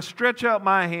 But when I stretch out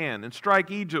my hand and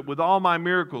strike Egypt with all my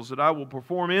miracles that I will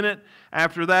perform in it,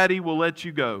 after that he will let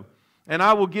you go. And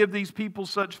I will give these people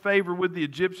such favor with the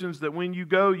Egyptians that when you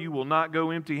go, you will not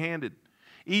go empty-handed.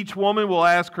 Each woman will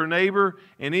ask her neighbor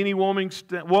and any woman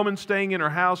staying in her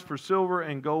house for silver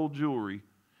and gold jewelry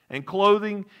and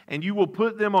clothing, and you will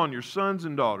put them on your sons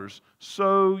and daughters,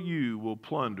 so you will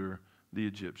plunder the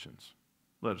Egyptians.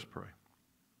 Let us pray.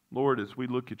 Lord, as we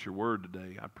look at your word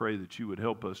today, I pray that you would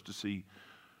help us to see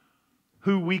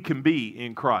who we can be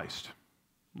in Christ.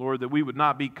 Lord, that we would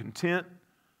not be content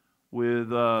with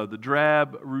the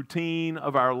drab routine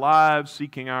of our lives,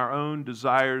 seeking our own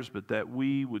desires, but that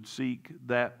we would seek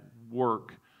that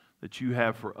work that you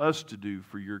have for us to do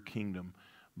for your kingdom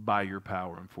by your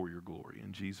power and for your glory.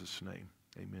 In Jesus' name,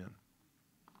 amen.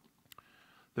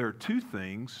 There are two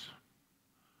things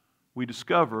we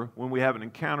discover when we have an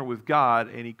encounter with God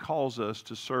and he calls us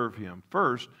to serve him.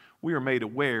 First, we are made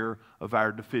aware of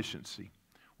our deficiency.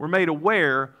 We're made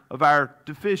aware of our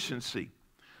deficiency.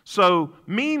 So,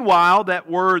 meanwhile, that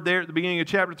word there at the beginning of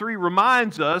chapter 3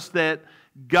 reminds us that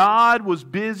God was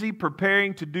busy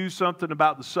preparing to do something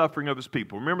about the suffering of his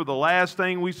people. Remember, the last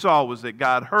thing we saw was that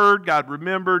God heard, God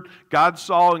remembered, God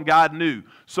saw, and God knew.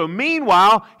 So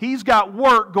meanwhile, he's got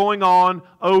work going on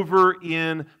over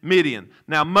in Midian.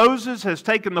 Now, Moses has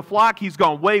taken the flock. He's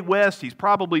gone way west. He's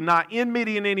probably not in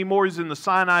Midian anymore. He's in the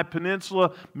Sinai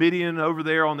Peninsula, Midian over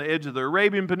there on the edge of the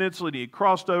Arabian Peninsula, and he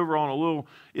crossed over on a little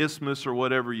isthmus or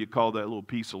whatever you call that little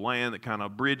piece of land that kind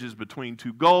of bridges between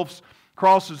two gulfs.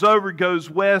 Crosses over,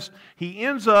 goes west. He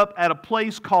ends up at a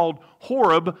place called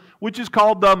Horeb, which is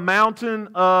called the Mountain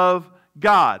of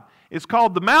God. It's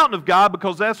called the Mountain of God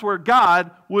because that's where God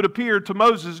would appear to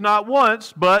Moses not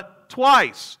once, but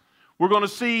twice. We're going to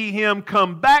see him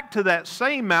come back to that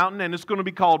same mountain, and it's going to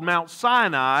be called Mount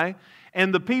Sinai,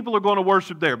 and the people are going to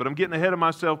worship there. But I'm getting ahead of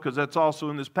myself because that's also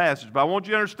in this passage. But I want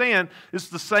you to understand, it's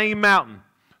the same mountain.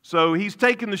 So he's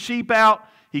taking the sheep out.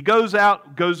 He goes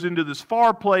out, goes into this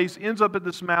far place, ends up at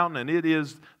this mountain, and it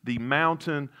is the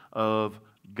mountain of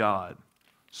God.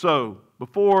 So,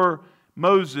 before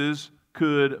Moses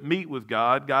could meet with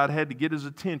God, God had to get his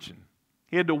attention.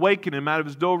 He had to awaken him out of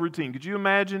his dull routine. Could you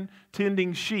imagine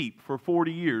tending sheep for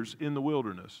 40 years in the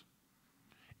wilderness?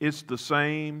 It's the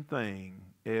same thing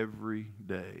every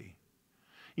day.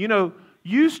 You know,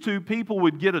 used to people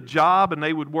would get a job and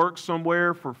they would work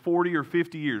somewhere for 40 or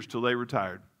 50 years till they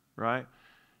retired, right?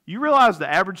 You realize the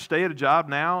average stay at a job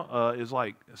now is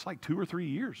like 2 or 3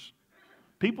 years.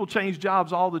 People change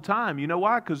jobs all the time. You know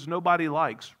why? Because nobody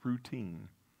likes routine.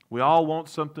 We all want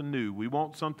something new. We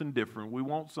want something different. We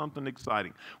want something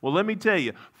exciting. Well, let me tell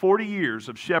you, 40 years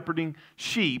of shepherding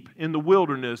sheep in the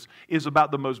wilderness is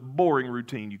about the most boring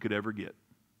routine you could ever get,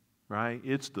 right?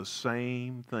 It's the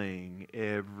same thing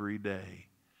every day.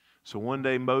 So one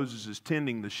day Moses is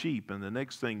tending the sheep, and the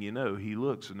next thing you know, he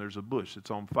looks and there's a bush that's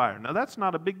on fire. Now that's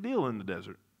not a big deal in the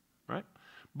desert, right?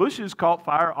 Bushes caught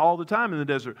fire all the time in the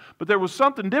desert. But there was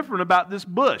something different about this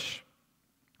bush.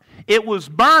 It was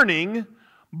burning,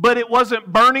 but it wasn't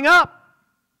burning up.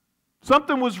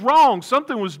 Something was wrong.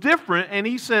 Something was different. And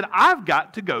he said, I've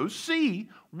got to go see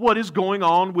what is going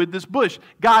on with this bush.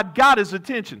 God got his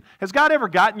attention. Has God ever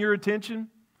gotten your attention?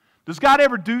 Does God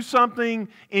ever do something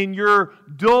in your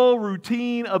dull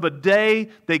routine of a day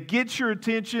that gets your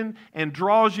attention and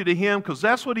draws you to him? Because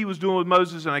that's what he was doing with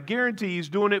Moses, and I guarantee he's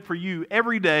doing it for you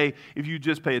every day if you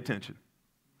just pay attention.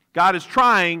 God is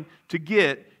trying to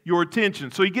get your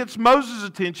attention. So he gets Moses'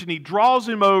 attention, he draws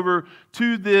him over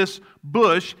to this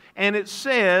bush, and it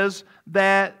says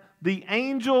that the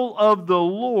angel of the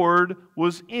Lord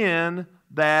was in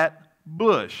that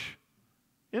bush.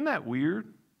 Isn't that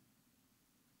weird?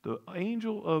 The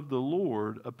angel of the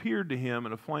Lord appeared to him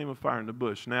in a flame of fire in the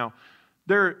bush. Now,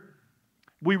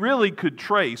 we really could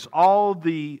trace all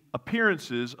the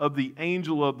appearances of the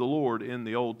angel of the Lord in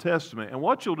the Old Testament. And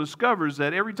what you'll discover is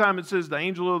that every time it says the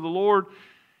angel of the Lord,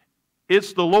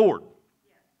 it's the Lord.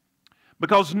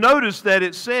 Because notice that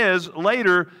it says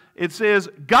later, it says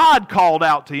God called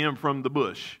out to him from the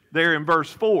bush, there in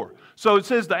verse 4. So it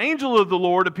says the angel of the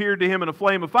Lord appeared to him in a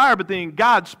flame of fire, but then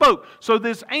God spoke. So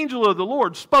this angel of the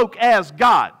Lord spoke as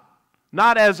God,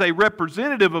 not as a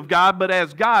representative of God, but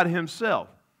as God himself.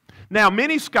 Now,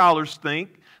 many scholars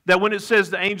think that when it says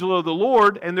the angel of the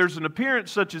Lord, and there's an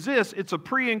appearance such as this, it's a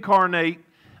pre-incarnate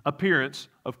appearance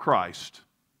of Christ.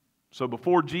 So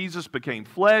before Jesus became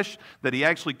flesh, that he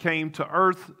actually came to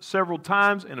earth several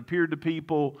times and appeared to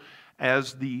people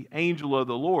as the angel of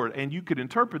the Lord. And you could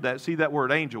interpret that. See that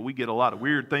word angel. We get a lot of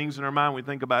weird things in our mind when we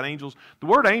think about angels. The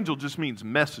word angel just means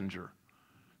messenger.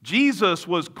 Jesus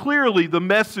was clearly the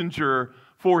messenger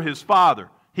for his Father.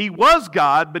 He was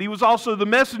God, but he was also the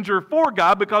messenger for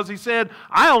God because he said,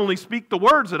 I only speak the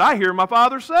words that I hear my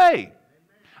Father say.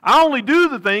 I only do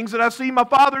the things that I see my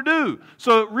Father do.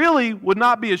 So it really would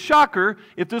not be a shocker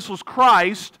if this was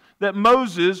Christ that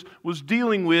Moses was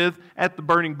dealing with at the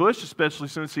burning bush, especially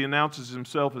since he announces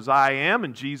himself as I am,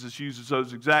 and Jesus uses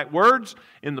those exact words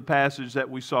in the passage that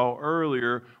we saw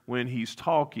earlier when he's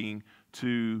talking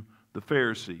to the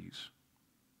Pharisees.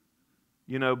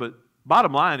 You know, but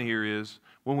bottom line here is,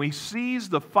 when he sees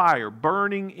the fire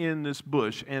burning in this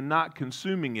bush and not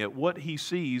consuming it, what he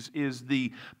sees is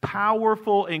the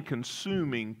powerful and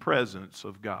consuming presence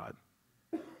of God.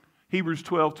 Hebrews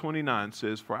 12:29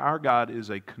 says, for our God is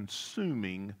a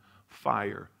consuming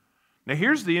fire. Now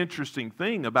here's the interesting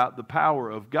thing about the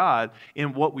power of God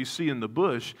in what we see in the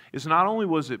bush, is not only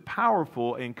was it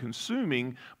powerful and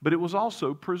consuming, but it was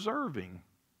also preserving.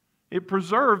 It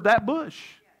preserved that bush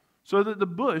so that the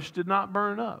bush did not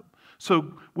burn up.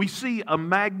 So we see a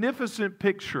magnificent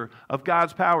picture of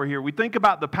God's power here. We think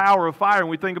about the power of fire, and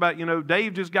we think about,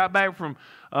 Dave just got back from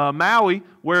Maui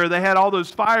where they had all those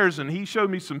fires, and he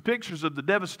showed me some pictures of the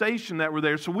devastation that were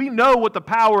there. So we know what the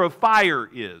power of fire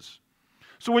is.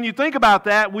 So when you think about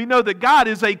that, we know that God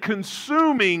is a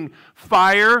consuming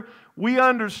fire. We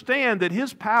understand that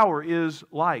his power is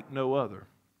like no other.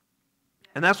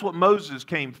 And that's what Moses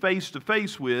came face to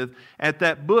face with at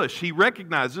that bush. He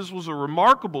recognized this was a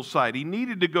remarkable sight. He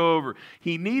needed to go over.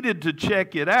 He needed to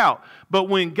check it out. But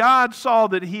when God saw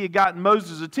that he had gotten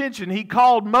Moses' attention, he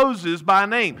called Moses by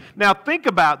name. Now think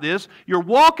about this. You're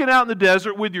walking out in the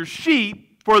desert with your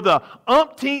sheep for the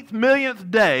umpteenth millionth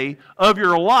day of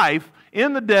your life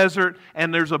in the desert,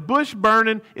 and there's a bush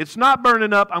burning. It's not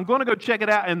burning up. I'm going to go check it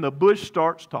out, and the bush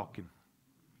starts talking.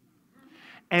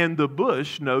 And the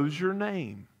bush knows your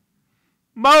name.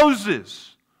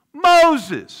 Moses,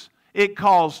 Moses, it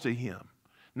calls to him.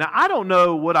 Now, I don't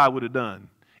know what I would have done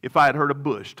if I had heard a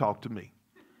bush talk to me.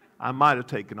 I might have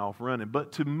taken off running.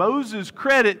 But to Moses'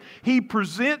 credit, he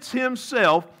presents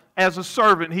himself as a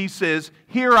servant. He says,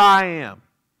 here I am.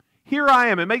 Here I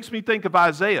am. It makes me think of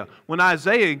Isaiah. When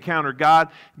Isaiah encountered God,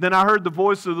 then I heard the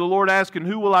voice of the Lord asking,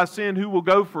 who will I send? Who will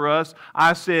go for us?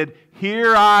 I said,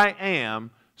 here I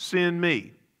am. Send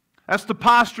me. That's the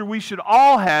posture we should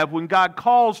all have when God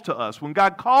calls to us. When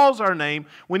God calls our name,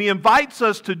 when he invites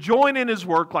us to join in his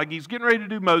work like he's getting ready to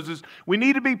do Moses, we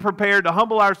need to be prepared to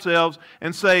humble ourselves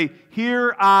and say,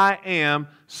 here I am,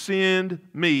 send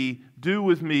me, do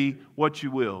with me what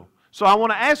you will. So I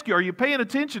want to ask you, are you paying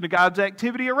attention to God's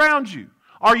activity around you?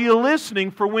 Are you listening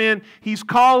for when he's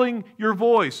calling your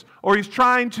voice or he's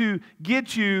trying to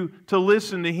get you to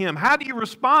listen to him? How do you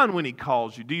respond when he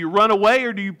calls you? Do you run away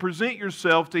or do you present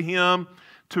yourself to him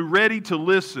ready to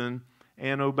listen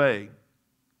and obey?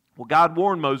 Well, God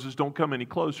warned Moses, don't come any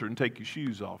closer and take your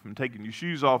shoes off. And taking your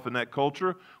shoes off in that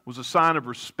culture was a sign of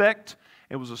respect.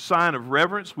 It was a sign of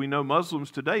reverence. We know Muslims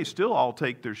today still all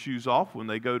take their shoes off when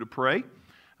they go to pray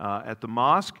at the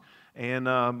mosque. And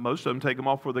most of them take them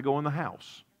off before they go in the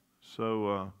house.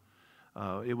 So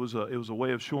it was a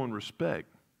way of showing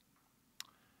respect.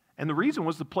 And the reason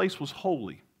was the place was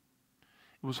holy.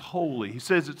 It was holy. He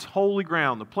says it's holy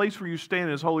ground. The place where you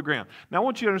stand is holy ground. Now I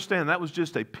want you to understand that was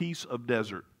just a piece of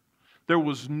desert. There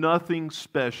was nothing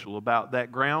special about that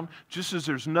ground, just as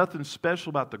there's nothing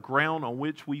special about the ground on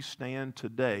which we stand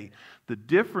today. The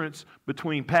difference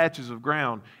between patches of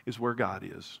ground is where God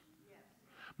is.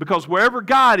 Because wherever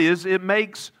God is, it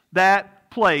makes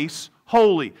that place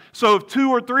holy. So if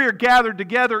 2 or 3 are gathered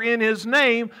together in his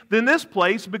name, then this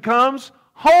place becomes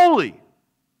holy.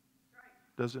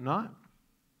 Does it not?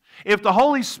 If the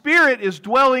Holy Spirit is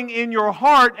dwelling in your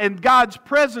heart and God's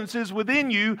presence is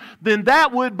within you, then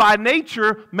that would by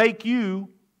nature make you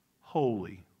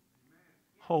holy.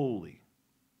 Holy.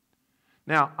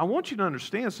 Now, I want you to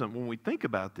understand something when we think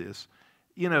about this.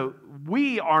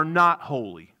 We are not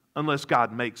holy unless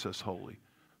God makes us holy.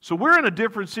 So we're in a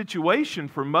different situation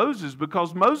from Moses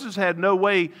because Moses had no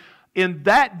way in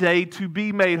that day to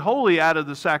be made holy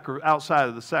outside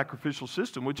of the sacrificial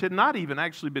system, which had not even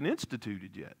actually been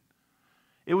instituted yet.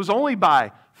 It was only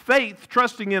by faith,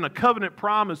 trusting in a covenant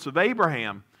promise of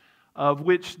Abraham, of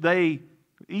which they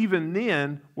even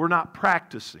then were not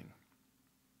practicing.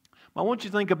 I want you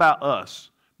to think about us,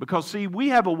 because see, we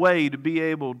have a way to be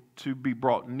able to be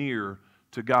brought near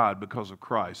to God because of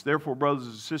Christ. Therefore, brothers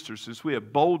and sisters, since we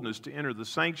have boldness to enter the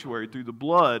sanctuary through the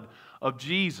blood of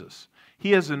Jesus,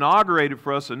 He has inaugurated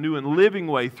for us a new and living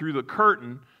way through the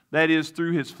curtain, that is,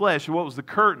 through His flesh. And what was the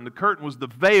curtain? The curtain was the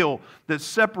veil that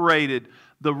separated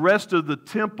the rest of the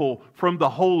temple from the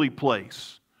holy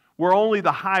place, where only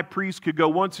the high priest could go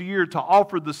once a year to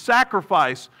offer the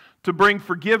sacrifice to bring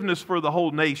forgiveness for the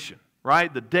whole nation.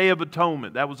 Right? The Day of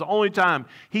Atonement. That was the only time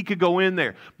he could go in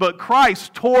there. But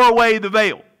Christ tore away the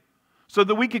veil so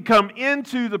that we could come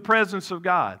into the presence of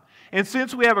God. And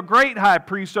since we have a great high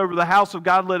priest over the house of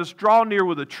God, let us draw near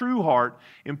with a true heart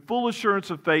in full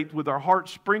assurance of faith, with our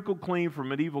hearts sprinkled clean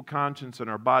from an evil conscience and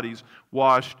our bodies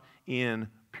washed in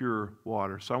pure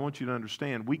water. So I want you to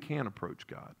understand, we can approach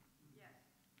God.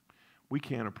 We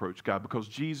can approach God because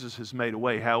Jesus has made a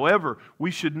way. However,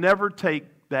 we should never take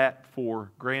that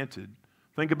for granted.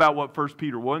 Think about what 1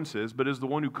 Peter 1 says, "But as the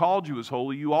one who called you is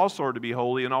holy, you also are to be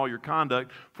holy in all your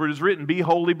conduct, for it is written, 'Be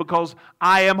holy because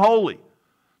I am holy.'"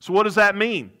 So what does that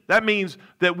mean? That means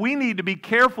that we need to be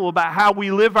careful about how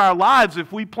we live our lives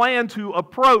if we plan to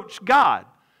approach God.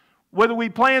 Whether we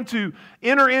plan to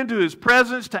enter into His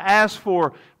presence to ask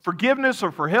for forgiveness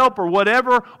or for help or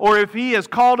whatever, or if He has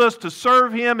called us to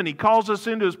serve Him and He calls us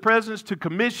into His presence to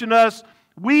commission us,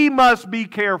 we must be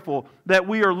careful that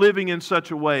we are living in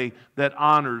such a way that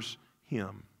honors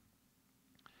Him.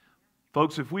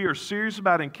 Folks, if we are serious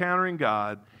about encountering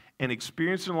God and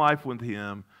experiencing life with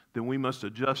Him, then we must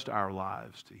adjust our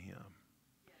lives to Him.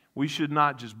 We should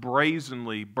not just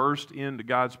brazenly burst into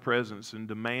God's presence and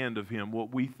demand of Him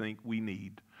what we think we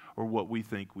need or what we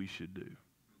think we should do.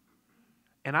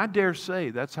 And I dare say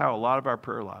that's how a lot of our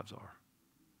prayer lives are.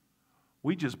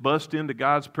 We just bust into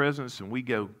God's presence and we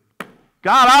go,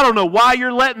 "God, I don't know why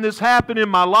you're letting this happen in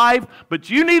my life, but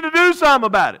you need to do something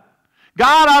about it.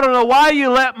 God, I don't know why you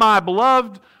let my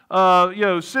beloved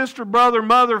sister, brother,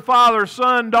 mother, father,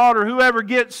 son, daughter, whoever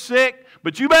gets sick,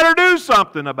 but you better do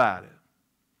something about it."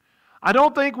 I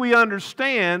don't think we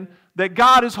understand that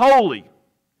God is holy.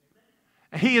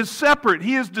 He is separate.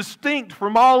 He is distinct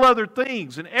from all other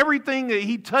things. And everything that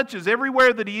He touches,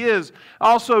 everywhere that He is,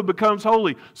 also becomes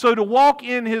holy. So to walk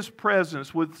in His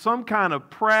presence with some kind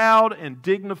of proud and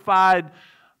dignified,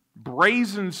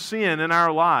 brazen sin in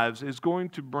our lives is going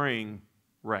to bring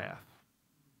wrath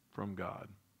from God.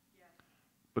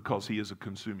 Because He is a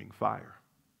consuming fire.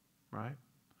 Right?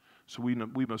 So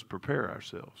we must prepare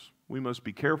ourselves. We must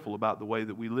be careful about the way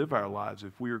that we live our lives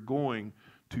if we are going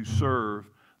to serve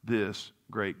this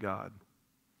great God.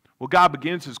 Well, God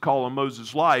begins His call on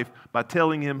Moses' life by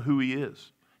telling him who He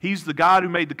is. He's the God who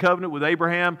made the covenant with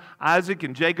Abraham, Isaac,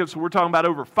 and Jacob. So we're talking about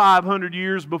over 500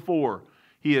 years before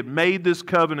He had made this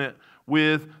covenant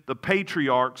with the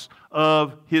patriarchs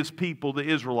of His people, the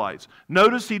Israelites.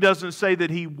 Notice He doesn't say that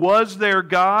He was their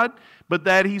God, but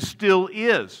that He still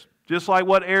is. Just like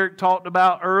what Eric talked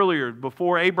about earlier,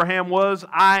 before Abraham was,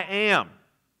 I am.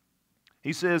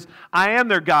 He says, I am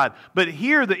their God. But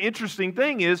here the interesting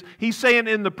thing is, He's saying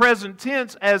in the present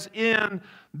tense as in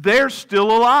they're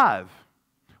still alive.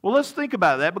 Well, let's think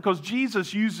about that, because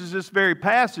Jesus uses this very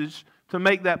passage to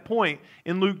make that point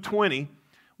in Luke 20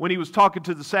 when He was talking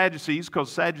to the Sadducees,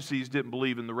 because Sadducees didn't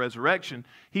believe in the resurrection.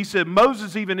 He said,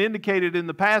 Moses even indicated in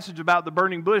the passage about the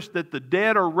burning bush that the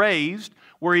dead are raised,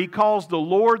 where He calls the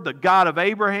Lord the God of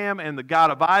Abraham and the God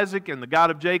of Isaac and the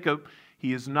God of Jacob.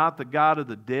 He is not the God of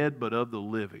the dead, but of the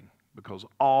living, because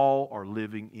all are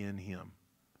living in Him.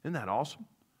 Isn't that awesome?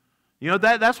 You know,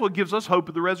 that's what gives us hope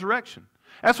of the resurrection.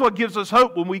 That's what gives us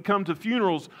hope when we come to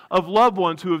funerals of loved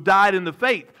ones who have died in the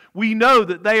faith. We know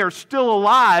that they are still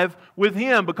alive with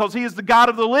Him because He is the God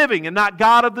of the living and not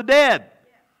God of the dead.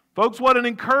 Yeah. Folks, what an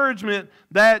encouragement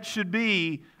that should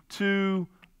be to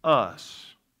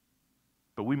us.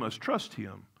 But we must trust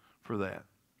Him for that.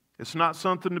 It's not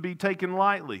something to be taken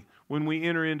lightly when we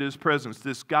enter into His presence.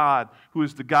 This God who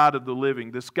is the God of the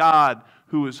living, this God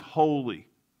who is holy,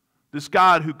 this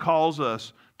God who calls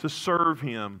us to serve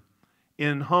him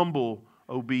in humble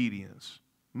obedience.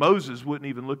 Moses wouldn't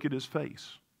even look at his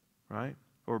face, right?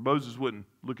 Or Moses wouldn't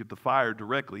look at the fire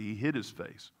directly. He hid his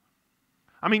face.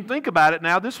 I mean, think about it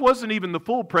now. This wasn't even the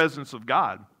full presence of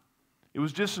God. It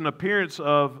was just an appearance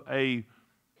of a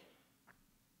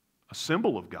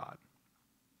symbol of God.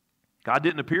 God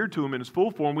didn't appear to him in his full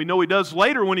form. We know he does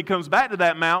later when he comes back to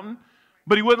that mountain,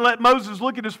 but he wouldn't let Moses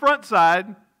look at his front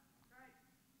side.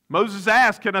 Moses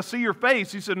asked, "Can I see your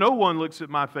face?" He said, "No one looks at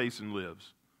my face and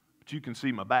lives, but you can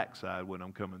see my backside when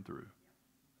I'm coming through."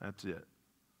 That's it.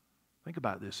 Think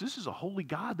about this. This is a holy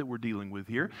God that we're dealing with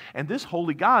here. And this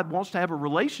holy God wants to have a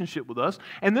relationship with us.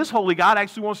 And this holy God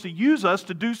actually wants to use us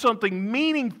to do something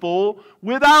meaningful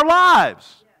with our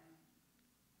lives.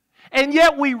 And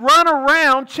yet we run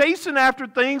around chasing after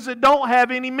things that don't have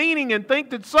any meaning and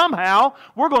think that somehow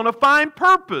we're going to find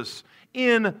purpose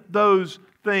in those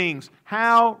things.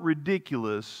 How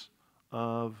ridiculous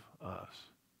of us.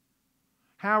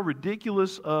 How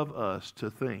ridiculous of us to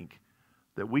think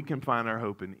that we can find our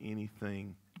hope in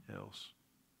anything else.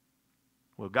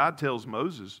 Well, God tells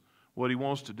Moses what he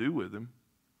wants to do with him.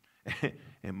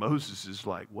 And Moses is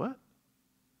like, what?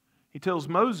 He tells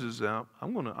Moses,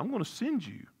 I'm going to send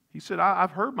you. He said,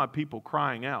 I've heard my people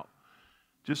crying out,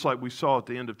 just like we saw at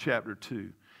the end of chapter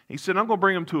 2. He said, I'm going to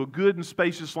bring them to a good and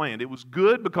spacious land. It was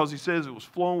good because he says it was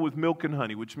flowing with milk and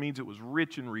honey, which means it was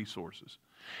rich in resources.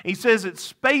 He says it's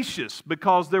spacious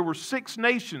because there were 6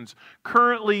 nations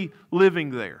currently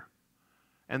living there.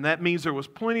 And that means there was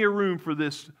plenty of room for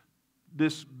this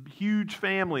huge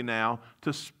family now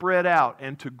to spread out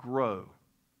and to grow.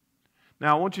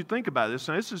 Now, I want you to think about this.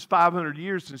 Now, this is 500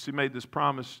 years since he made this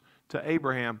promise to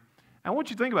Abraham. I want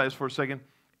you to think about this for a second.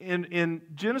 In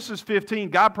Genesis 15,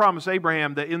 God promised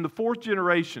Abraham that in the 4th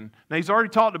generation, now he's already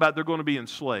talked about they're going to be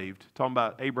enslaved, talking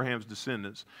about Abraham's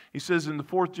descendants. He says in the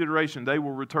 4th generation, they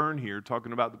will return here,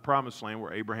 talking about the promised land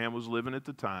where Abraham was living at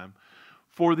the time.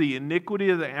 For the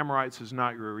iniquity of the Amorites has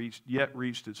not yet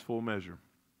reached its full measure.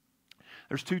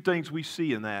 There's 2 things we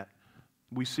see in that.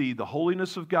 We see the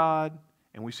holiness of God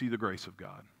and we see the grace of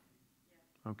God.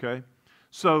 Okay?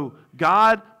 So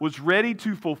God was ready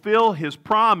to fulfill his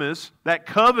promise, that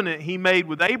covenant he made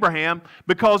with Abraham,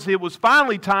 because it was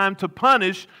finally time to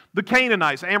punish the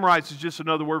Canaanites. Amorites is just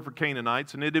another word for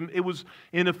Canaanites, and it was,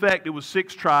 in effect, it was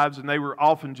 6 tribes, and they were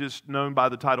often just known by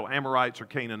the title Amorites or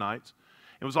Canaanites.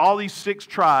 It was all these 6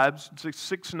 tribes,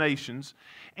 6 nations,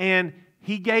 and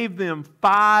he gave them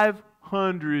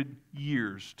 500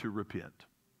 years to repent.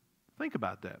 Think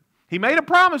about that. He made a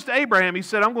promise to Abraham. He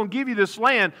said, I'm going to give you this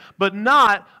land, but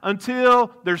not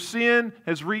until their sin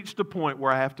has reached a point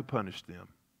where I have to punish them.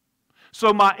 So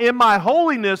in my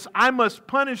holiness, I must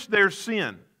punish their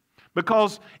sin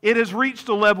because it has reached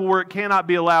a level where it cannot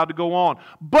be allowed to go on.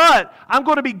 But I'm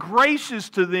going to be gracious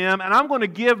to them, and I'm going to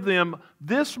give them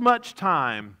this much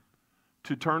time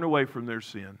to turn away from their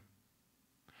sin.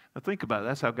 Now think about it.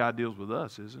 That's how God deals with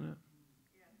us, isn't it?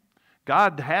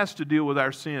 God has to deal with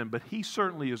our sin, but he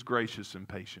certainly is gracious and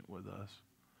patient with us.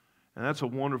 And that's a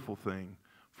wonderful thing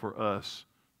for us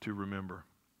to remember.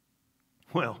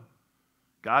 Well,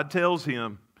 God tells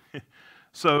him,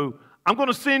 so I'm going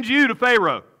to send you to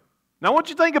Pharaoh. Now I want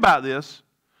you to think about this.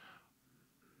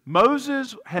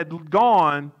 Moses had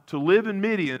gone to live in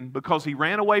Midian because he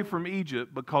ran away from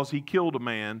Egypt because he killed a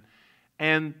man,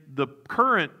 and the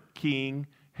current king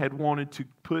had wanted to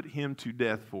put him to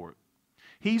death for it.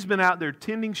 He's been out there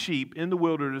tending sheep in the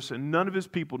wilderness, and none of his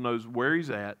people knows where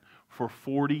he's at for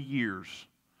 40 years.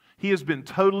 He has been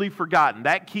totally forgotten.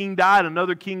 That king died,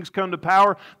 another king's come to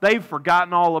power. They've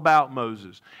forgotten all about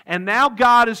Moses. And now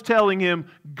God is telling him,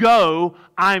 go,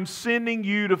 I'm sending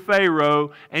you to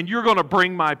Pharaoh, and you're going to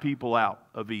bring my people out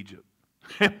of Egypt.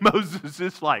 And Moses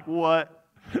is like, what?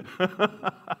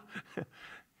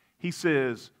 He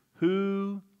says,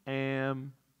 who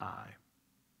am I?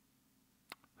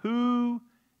 Who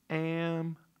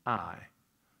am I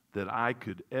that I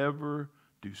could ever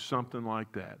do something like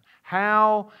that?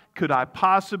 How could I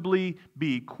possibly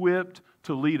be equipped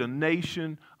to lead a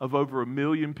nation of over 1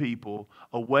 million people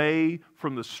away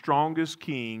from the strongest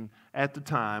king at the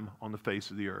time on the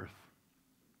face of the earth?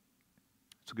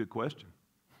 It's a good question.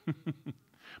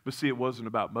 But see, it wasn't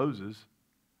about Moses.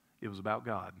 It was about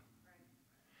God.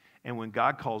 And when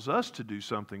God calls us to do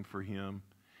something for him,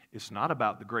 it's not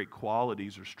about the great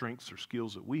qualities or strengths or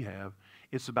skills that we have.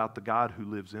 It's about the God who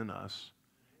lives in us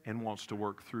and wants to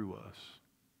work through us.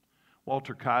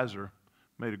 Walter Kaiser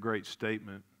made a great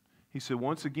statement. He said,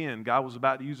 once again, God was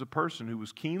about to use a person who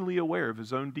was keenly aware of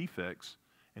his own defects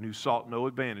and who sought no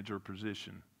advantage or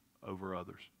position over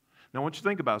others. Now, I want you to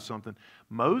think about something.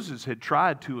 Moses had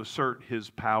tried to assert his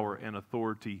power and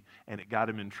authority, and it got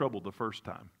him in trouble the first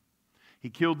time. He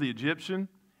killed the Egyptian,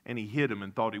 and he hid him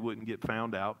and thought he wouldn't get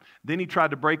found out. Then he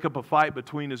tried to break up a fight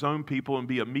between his own people and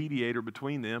be a mediator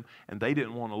between them, and they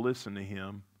didn't want to listen to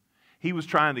him. He was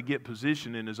trying to get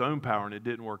position in his own power, and it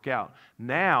didn't work out.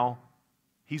 Now,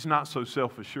 he's not so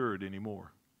self-assured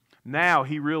anymore. Now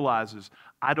he realizes,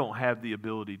 I don't have the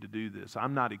ability to do this.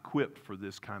 I'm not equipped for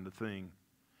this kind of thing.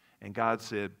 And God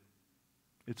said,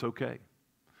 it's okay.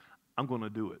 I'm going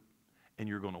to do it, and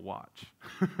you're going to watch.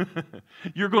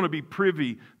 You're going to be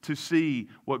privy to see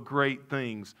what great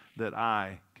things that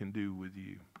I can do with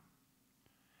you.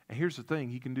 And here's the thing,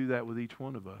 He can do that with each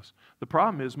one of us. The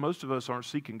problem is most of us aren't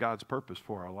seeking God's purpose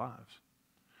for our lives.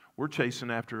 We're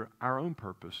chasing after our own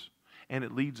purpose, and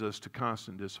it leads us to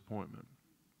constant disappointment.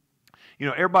 You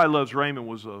know, Everybody Loves Raymond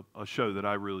was a show that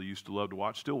I really used to love to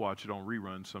watch, still watch it on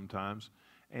reruns sometimes.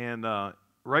 And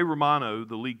Ray Romano,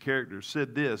 the lead character,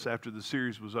 said this after the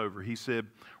series was over. He said,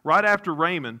 right after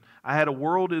Raymond, I had a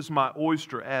world is my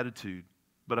oyster attitude,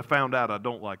 but I found out I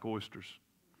don't like oysters.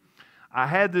 I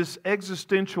had this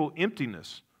existential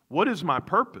emptiness. What is my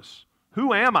purpose?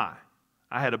 Who am I?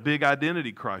 I had a big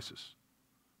identity crisis.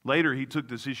 Later, he took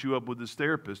this issue up with his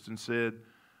therapist and said,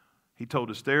 he told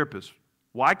his therapist,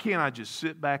 why can't I just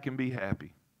sit back and be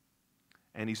happy?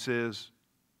 And he says,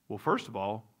 well, first of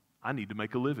all, I need to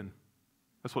make a living.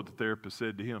 That's what the therapist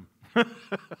said to him.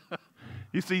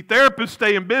 You see, therapists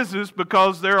stay in business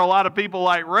because there are a lot of people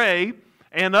like Ray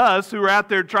and us who are out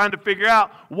there trying to figure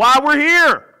out why we're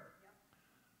here.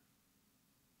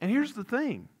 And here's the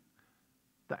thing.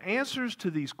 The answers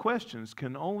to these questions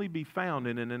can only be found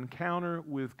in an encounter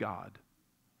with God.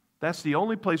 That's the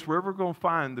only place we're ever going to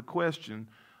find the question,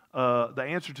 the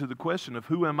answer to the question of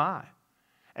who am I?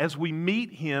 As we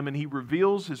meet Him and He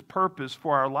reveals His purpose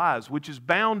for our lives, which is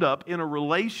bound up in a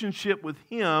relationship with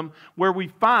Him where we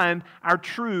find our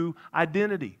true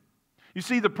identity. You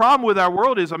see, the problem with our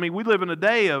world is, we live in a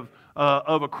day of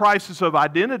a crisis of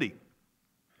identity.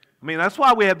 That's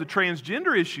why we have the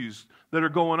transgender issues that are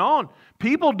going on.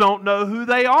 People don't know who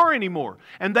they are anymore.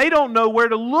 And they don't know where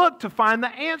to look to find the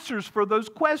answers for those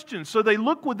questions. So they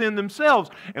look within themselves.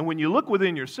 And when you look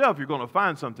within yourself, you're going to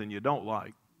find something you don't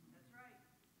like.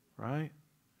 Right?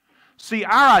 See,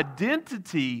 our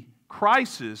identity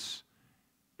crisis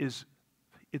it's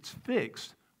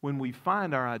fixed when we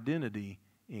find our identity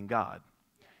in God.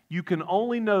 You can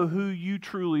only know who you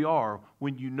truly are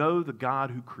when you know the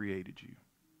God who created you.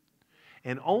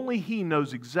 And only He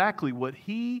knows exactly what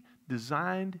He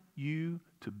designed you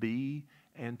to be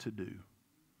and to do.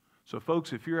 So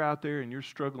folks, if you're out there and you're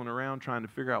struggling around trying to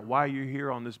figure out why you're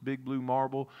here on this big blue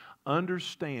marble,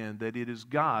 understand that it is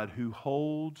God who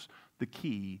holds the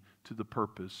key to the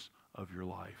purpose of your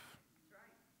life.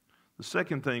 The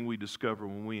second thing we discover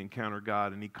when we encounter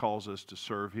God and He calls us to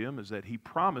serve Him is that He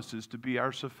promises to be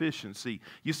our sufficiency.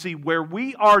 You see, where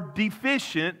we are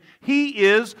deficient, He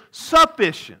is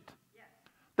sufficient.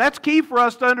 That's key for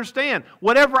us to understand.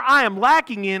 Whatever I am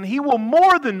lacking in, He will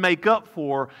more than make up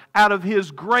for out of His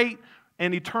great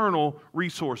and eternal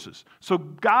resources. So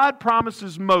God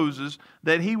promises Moses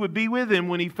that He would be with him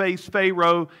when he faced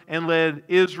Pharaoh and led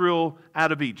Israel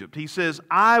out of Egypt. He says,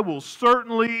 I will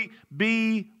certainly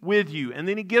be with you. And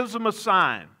then He gives them a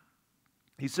sign.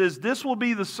 He says, this will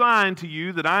be the sign to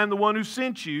you that I am the one who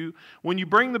sent you. When you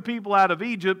bring the people out of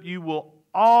Egypt, you will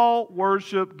all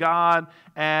worship God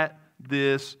at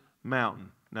this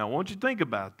mountain. Now, I want you to think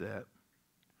about that.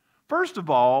 First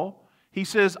of all, He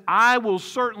says, I will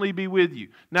certainly be with you.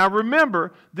 Now,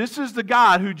 remember, this is the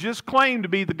God who just claimed to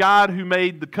be the God who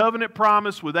made the covenant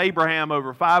promise with Abraham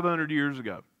over 500 years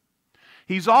ago.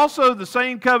 He's also the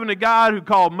same covenant God who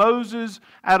called Moses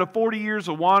out of 40 years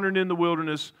of wandering in the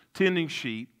wilderness tending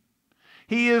sheep.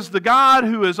 He is the God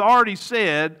who has already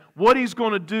said what He's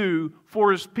going to do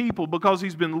for His people because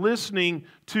He's been listening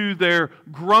to their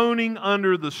groaning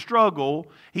under the struggle.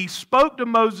 He spoke to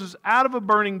Moses out of a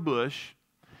burning bush.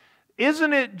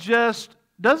 Doesn't it just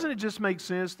make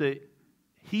sense that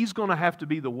He's going to have to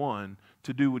be the one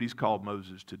to do what He's called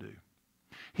Moses to do?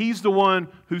 He's the one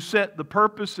who set the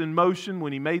purpose in motion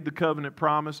when He made the covenant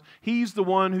promise. He's the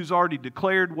one who's already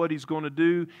declared what He's going to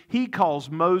do. He calls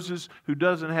Moses, who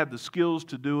doesn't have the skills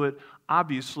to do it.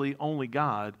 Obviously, only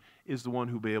God is the one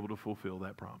who will be able to fulfill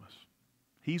that promise.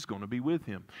 He's going to be with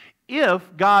him.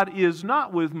 If God is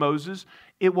not with Moses,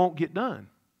 it won't get done.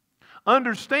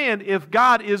 Understand, if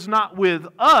God is not with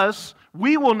us,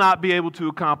 we will not be able to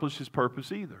accomplish His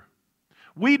purpose either.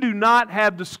 We do not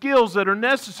have the skills that are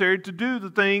necessary to do the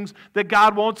things that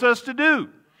God wants us to do.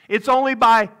 It's only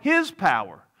by His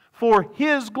power, for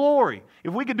His glory.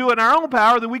 If we could do it in our own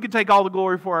power, then we could take all the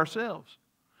glory for ourselves.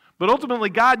 But ultimately,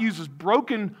 God uses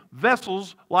broken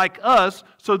vessels like us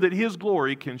so that His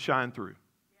glory can shine through.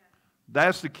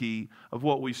 That's the key of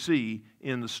what we see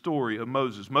in the story of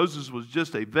Moses. Moses was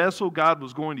just a vessel God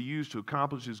was going to use to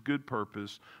accomplish His good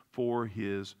purpose for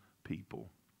His people.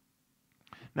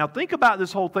 Now think about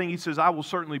this whole thing. He says, I will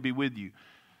certainly be with you.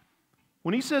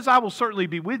 When He says, I will certainly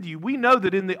be with you, we know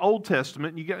that in the Old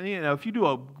Testament, if you do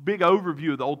a big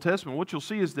overview of the Old Testament, what you'll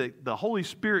see is that the Holy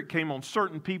Spirit came on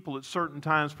certain people at certain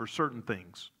times for certain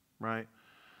things, right?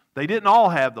 They didn't all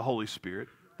have the Holy Spirit.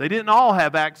 They didn't all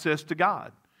have access to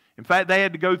God. In fact, they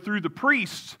had to go through the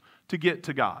priests to get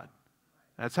to God.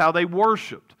 That's how they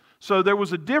worshiped. So there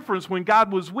was a difference when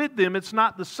God was with them. It's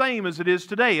not the same as it is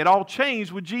today. It all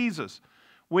changed with Jesus.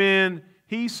 When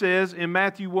He says in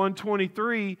Matthew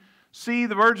 1:23, see,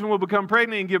 the virgin will become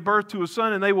pregnant and give birth to a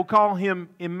son, and they will call him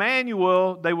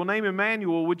Emmanuel. They will name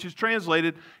Emmanuel, which is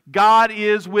translated, God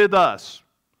is with us.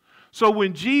 So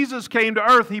when Jesus came to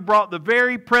earth, He brought the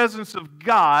very presence of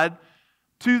God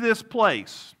to this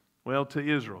place. Well, to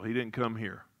Israel. He didn't come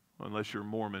here, unless you're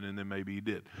Mormon, and then maybe He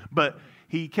did. But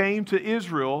He came to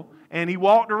Israel, and He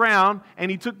walked around,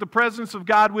 and He took the presence of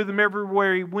God with Him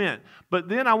everywhere He went. But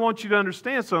then I want you to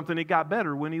understand something. It got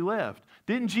better when He left.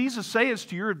 Didn't Jesus say it's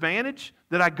to your advantage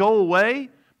that I go away?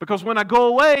 Because when I go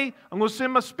away, I'm going to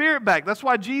send my Spirit back. That's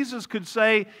why Jesus could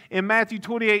say in Matthew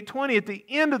 28:20, at the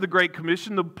end of the Great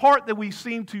Commission, the part that we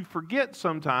seem to forget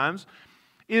sometimes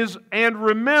is, and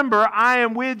remember, I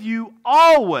am with you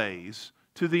always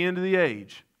to the end of the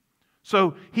age.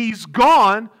 So He's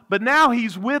gone, but now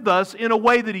He's with us in a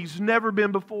way that He's never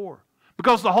been before.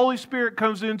 Because the Holy Spirit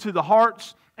comes into the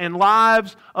hearts and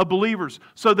lives of believers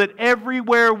so that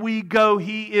everywhere we go,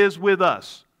 He is with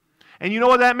us. And you know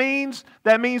what that means?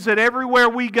 That means that everywhere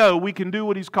we go, we can do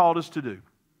what He's called us to do.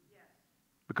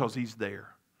 Because He's there.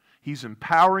 He's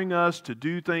empowering us to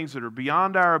do things that are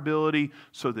beyond our ability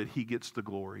so that He gets the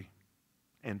glory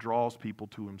and draws people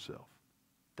to Himself.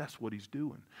 That's what He's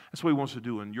doing. That's what He wants to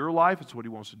do in your life. It's what He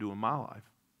wants to do in my life.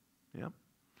 Yeah.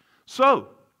 So,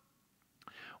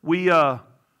 we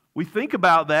think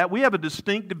about that. We have a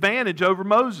distinct advantage over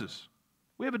Moses.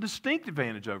 We have a distinct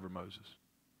advantage over Moses.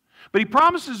 But He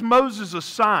promises Moses a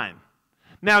sign.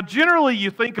 Now, generally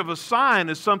you think of a sign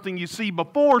as something you see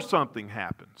before something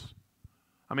happens.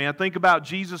 I mean, I think about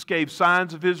Jesus gave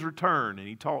signs of His return, and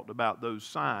He talked about those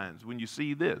signs. When you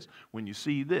see this, when you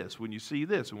see this, when you see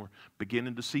this. And we're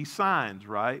beginning to see signs,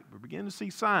 right? We're beginning to see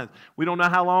signs. We don't know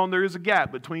how long there is a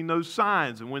gap between those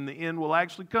signs and when the end will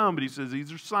actually come, but He says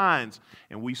these are signs,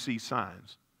 and we see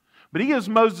signs. But He gives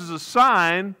Moses a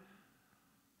sign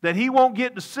that he won't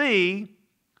get to see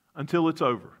until it's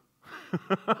over.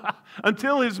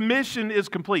 Until his mission is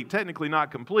complete. Technically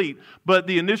not complete, but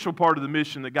the initial part of the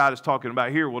mission that God is talking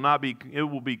about here it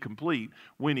will be complete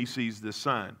when He sees this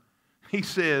sign. He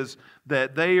says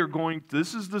that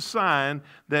this is the sign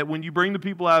that when you bring the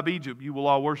people out of Egypt, you will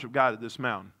all worship God at this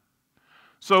mountain.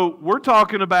 So we're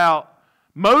talking about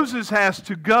Moses has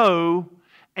to go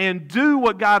and do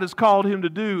what God has called him to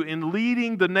do in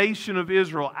leading the nation of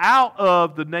Israel out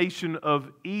of the nation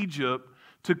of Egypt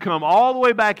to come all the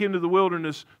way back into the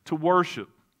wilderness to worship.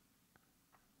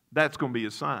 That's going to be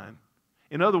a sign.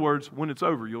 In other words, when it's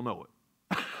over, you'll know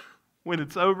it. When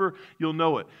it's over, you'll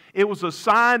know it. It was a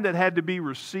sign that had to be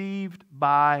received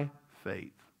by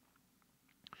faith.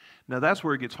 Now that's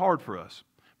where it gets hard for us,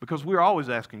 because we're always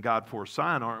asking God for a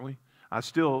sign, aren't we? I'm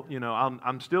still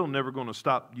never going to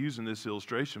stop using this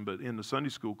illustration, but in the Sunday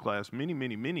school class many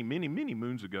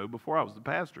moons ago, before I was the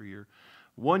pastor here,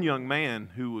 one young man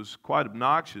who was quite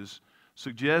obnoxious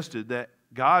suggested that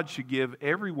God should give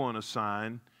everyone a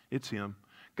sign. It's him.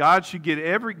 God should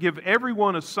give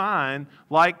everyone a sign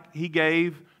like He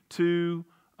gave to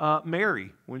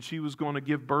Mary when she was going to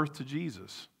give birth to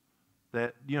Jesus.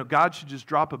 That, God should just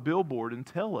drop a billboard and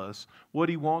tell us what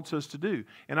He wants us to do.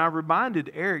 And I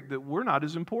reminded Eric that we're not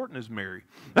as important as Mary.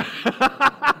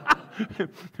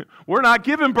 We're not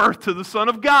giving birth to the Son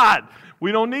of God.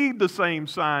 We don't need the same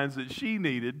signs that she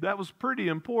needed. That was pretty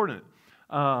important.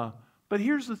 But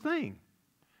here's the thing.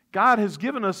 God has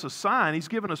given us a sign. He's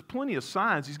given us plenty of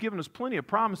signs. He's given us plenty of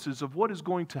promises of what is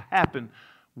going to happen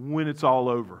when it's all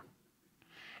over.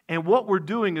 And what we're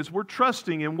doing is we're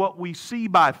trusting in what we see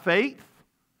by faith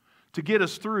to get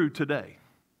us through today,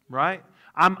 right?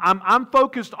 I'm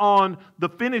focused on the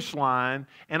finish line,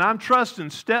 and I'm trusting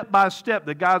step by step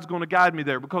that God's going to guide me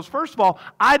there. Because first of all,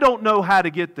 I don't know how to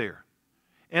get there.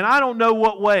 And I don't know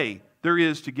what way there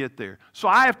is to get there. So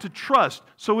I have to trust.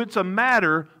 So it's a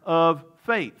matter of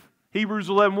faith. Hebrews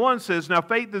 11:1 says, now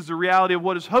faith is the reality of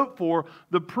what is hoped for,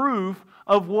 the proof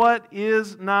of what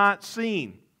is not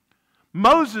seen.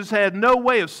 Moses had no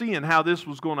way of seeing how this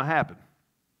was going to happen.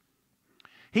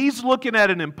 He's looking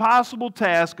at an impossible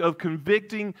task of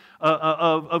convincing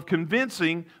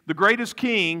the greatest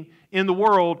king in the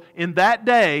world in that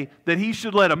day that he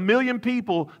should let 1 million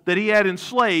people that he had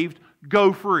enslaved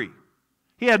go free.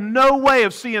 He had no way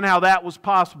of seeing how that was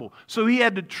possible. So he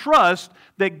had to trust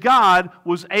that God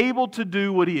was able to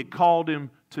do what he had called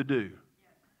him to do.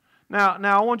 Now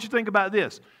I want you to think about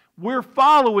this. We're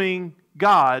following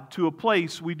God to a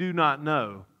place we do not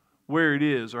know where it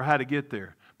is or how to get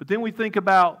there. But then we think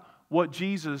about what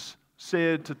Jesus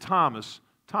said to Thomas.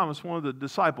 Thomas, one of the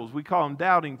disciples, we call him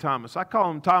Doubting Thomas. I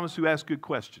call him Thomas who asks good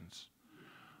questions.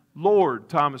 Lord,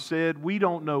 Thomas said, we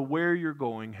don't know where you're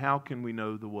going. How can we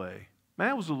know the way? Man,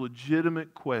 that was a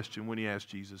legitimate question when he asked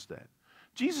Jesus that.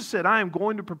 Jesus said, I am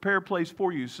going to prepare a place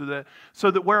for you so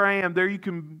that where I am, there you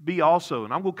can be also.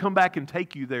 And I'm going to come back and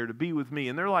take you there to be with me.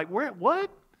 And they're like, where?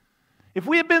 What? If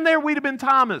we had been there, we'd have been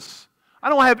Thomas. I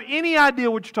don't have any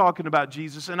idea what you're talking about,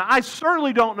 Jesus, and I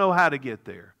certainly don't know how to get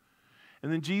there.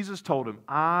 And then Jesus told him,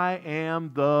 I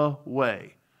am the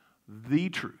way, the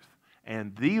truth,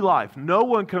 and the life. No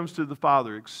one comes to the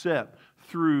Father except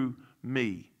through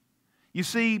me. You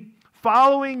see,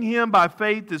 following him by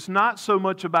faith is not so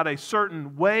much about a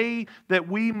certain way that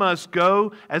we must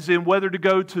go, as in whether to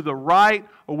go to the right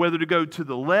or whether to go to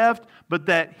the left, but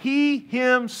that he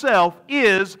himself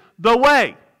is the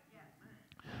way.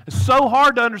 It's so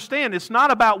hard to understand. It's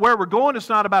not about where we're going. It's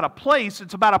not about a place.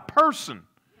 It's about a person.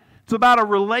 It's about a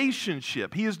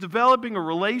relationship. He is developing a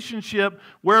relationship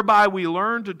whereby we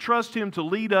learn to trust him to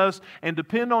lead us and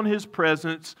depend on his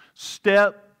presence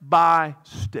step by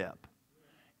step,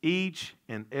 each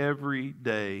and every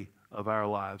day of our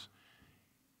lives.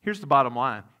 Here's the bottom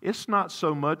line. It's not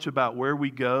so much about where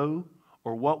we go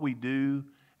or what we do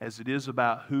as it is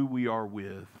about who we are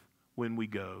with when we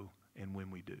go and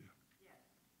when we do.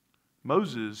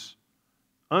 Moses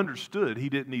understood he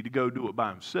didn't need to go do it by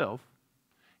himself.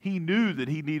 He knew that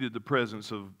he needed the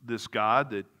presence of this God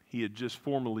that he had just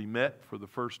formally met for the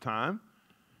first time.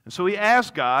 And so he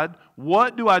asked God,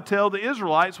 what do I tell the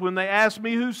Israelites when they ask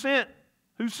me who sent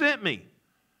me?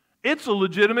 It's a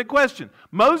legitimate question.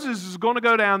 Moses is going to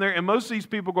go down there, and most of these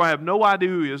people are going to have no idea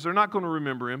who he is. They're not going to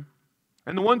remember him.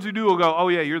 And the ones who do will go, oh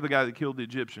yeah, you're the guy that killed the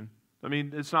Egyptian. I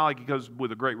mean, it's not like he goes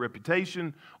with a great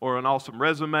reputation or an awesome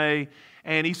resume.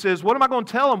 And he says, what am I going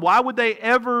to tell them? Why would they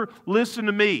ever listen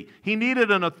to me? He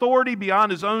needed an authority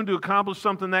beyond his own to accomplish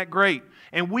something that great.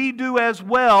 And we do as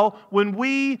well when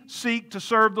we seek to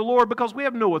serve the Lord, because we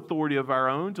have no authority of our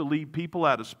own to lead people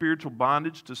out of spiritual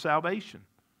bondage to salvation.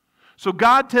 So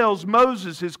God tells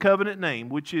Moses his covenant name,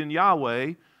 which is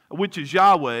Yahweh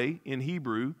in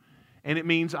Hebrew, and it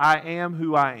means I am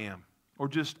who I am, or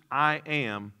just I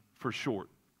am for short.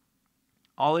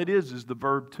 All it is the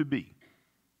verb to be.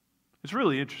 It's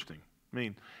really interesting. I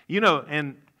mean,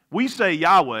 and we say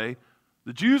Yahweh,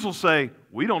 the Jews will say,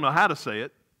 we don't know how to say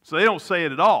it, so they don't say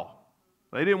it at all.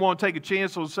 They didn't want to take a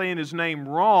chance on saying his name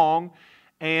wrong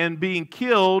and being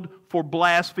killed for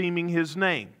blaspheming his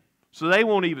name. So they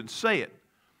won't even say it.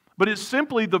 But it's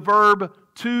simply the verb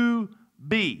to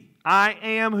be. I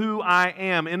am who I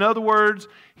am. In other words,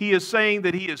 he is saying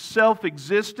that he is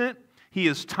self-existent, he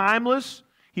is timeless,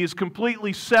 he is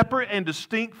completely separate and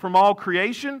distinct from all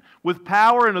creation, with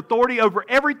power and authority over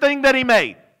everything that he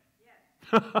made.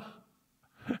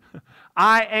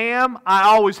 I am, I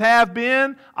always have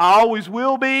been, I always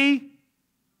will be.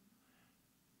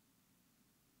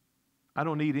 I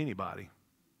don't need anybody,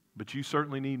 but you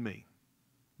certainly need me.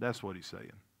 That's what he's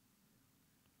saying.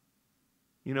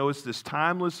 It's this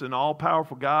timeless and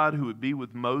all-powerful God who would be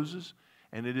with Moses,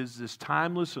 and it is this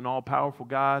timeless and all-powerful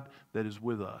God that is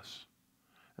with us.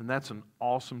 And that's an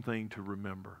awesome thing to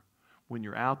remember when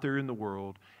you're out there in the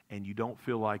world and you don't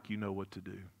feel like you know what to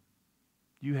do.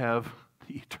 You have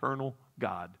the eternal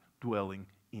God dwelling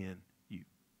in you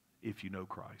if you know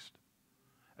Christ.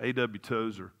 A.W.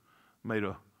 Tozer made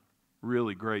a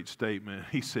really great statement.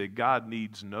 He said, God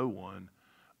needs no one,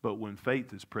 but when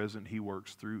faith is present, he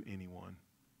works through anyone.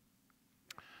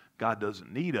 God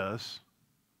doesn't need us,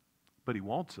 but he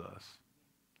wants us.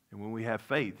 And when we have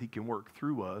faith, he can work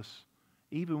through us,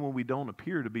 even when we don't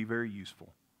appear to be very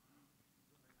useful.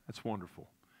 That's wonderful.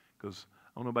 Because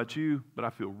I don't know about you, but I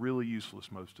feel really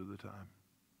useless most of the time.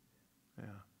 Yeah.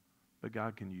 But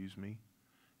God can use me.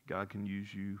 God can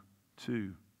use you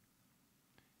too.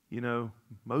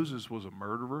 Moses was a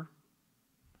murderer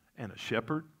and a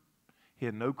shepherd. He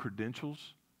had no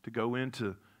credentials to go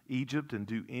into Egypt and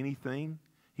do anything.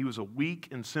 He was a weak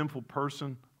and sinful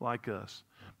person like us.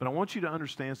 But I want you to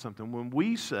understand something. When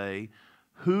we say,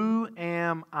 "Who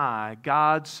am I?"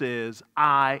 God says,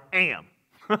 "I am."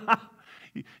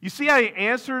 You see how he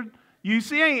answered? You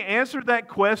see how he answered that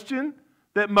question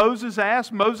that Moses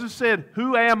asked? Moses said,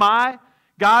 "Who am I?"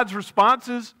 God's response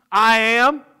is, "I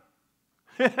am."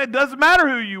 It doesn't matter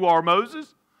who you are,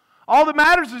 Moses. All that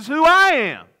matters is who I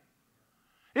am.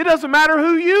 It doesn't matter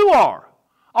who you are.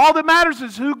 All that matters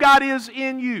is who God is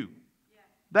in you.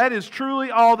 That is truly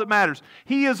all that matters.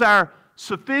 He is our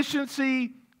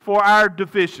sufficiency for our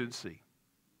deficiency.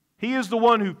 He is the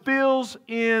one who fills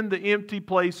in the empty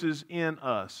places in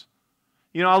us.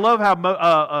 You know, I love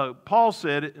how Paul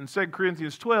said it in 2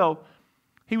 Corinthians 12.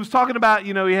 He was talking about,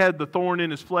 he had the thorn in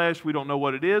his flesh. We don't know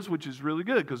what it is, which is really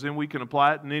good because then we can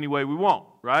apply it in any way we want,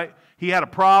 right? He had a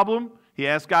problem. He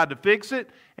asked God to fix it.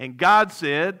 And God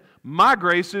said, "My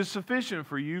grace is sufficient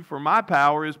for you, for my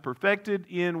power is perfected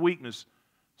in weakness."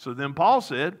 So then Paul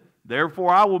said, "Therefore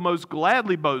I will most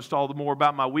gladly boast all the more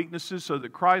about my weaknesses, so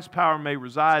that Christ's power may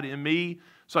reside in me.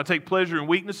 So I take pleasure in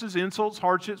weaknesses, insults,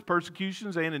 hardships,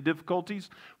 persecutions, and in difficulties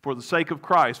for the sake of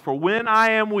Christ. For when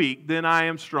I am weak, then I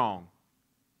am strong."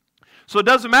 So it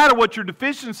doesn't matter what your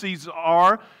deficiencies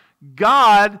are.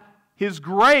 God, His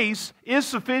grace is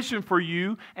sufficient for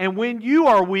you. And when you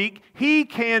are weak, He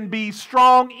can be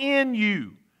strong in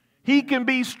you. He can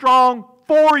be strong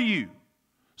for you.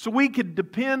 So we can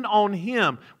depend on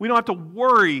Him. We don't have to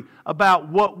worry about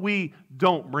what we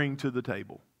don't bring to the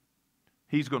table.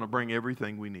 He's going to bring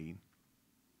everything we need.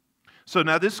 So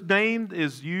now this name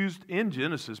is used in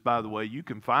Genesis, by the way. You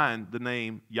can find the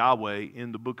name Yahweh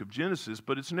in the book of Genesis,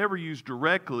 but it's never used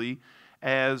directly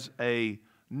as a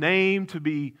name to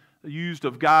be used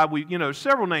of God.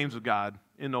 Several names of God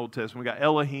in the Old Testament. We got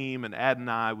Elohim and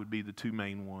Adonai would be the two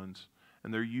main ones.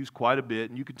 And they're used quite a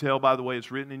bit. And you can tell by the way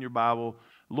it's written in your Bible.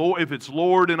 Lord, if it's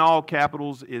Lord in all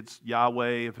capitals, it's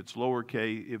Yahweh. If it's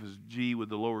lowercase, if it's G with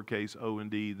the lowercase O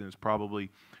and D, then it's probably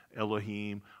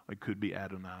Elohim. It could be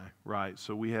Adonai, right?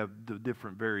 So we have the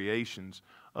different variations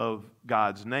of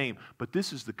God's name. But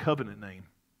this is the covenant name.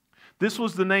 This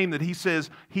was the name that He says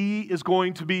He is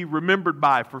going to be remembered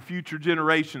by for future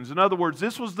generations. In other words,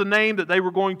 this was the name that they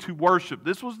were going to worship.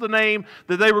 This was the name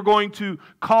that they were going to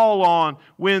call on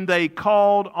when they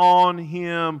called on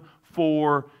Him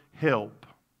for help.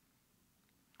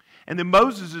 And then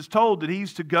Moses is told that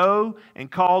he's to go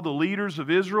and call the leaders of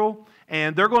Israel,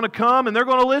 and they're going to come and they're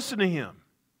going to listen to him.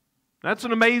 That's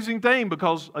an amazing thing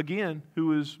because, again,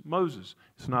 who is Moses?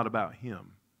 It's not about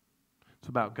him. It's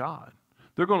about God.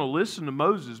 They're going to listen to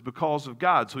Moses because of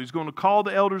God. So he's going to call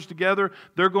the elders together.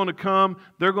 They're going to come.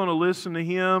 They're going to listen to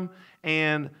him.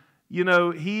 And,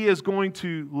 he is going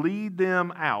to lead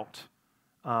them out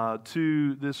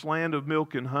to this land of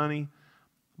milk and honey.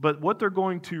 But what they're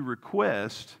going to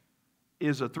request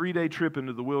is a 3-day trip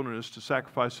into the wilderness to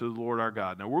sacrifice to the Lord our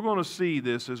God. Now, we're going to see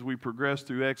this as we progress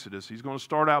through Exodus. He's going to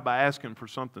start out by asking for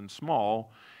something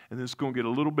small, and then it's going to get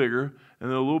a little bigger, and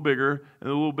then a little bigger, and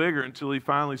a little bigger, until He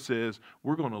finally says,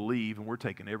 we're going to leave, and we're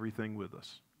taking everything with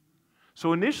us.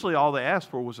 So initially, all they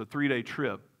asked for was a 3-day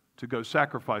trip to go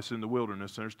sacrifice in the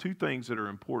wilderness. And there's two things that are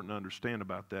important to understand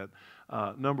about that.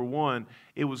 Number one,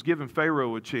 it was giving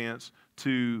Pharaoh a chance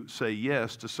to say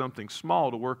yes to something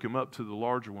small to work him up to the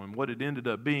larger one. What it ended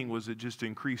up being was it just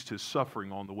increased his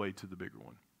suffering on the way to the bigger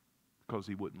one because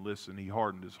he wouldn't listen. He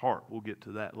hardened his heart. We'll get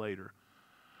to that later.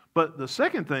 But the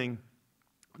second thing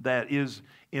that is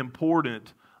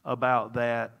important about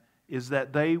that is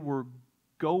that they were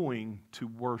going to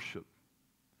worship.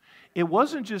 It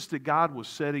wasn't just that God was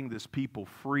setting this people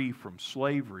free from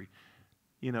slavery,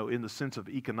 in the sense of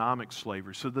economic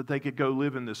slavery, so that they could go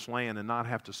live in this land and not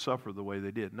have to suffer the way they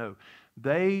did. No,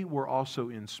 they were also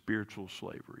in spiritual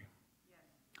slavery.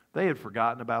 They had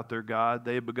forgotten about their God.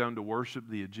 They had begun to worship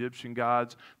the Egyptian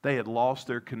gods. They had lost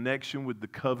their connection with the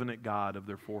covenant God of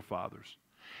their forefathers.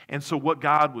 And so what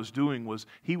God was doing was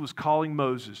He was calling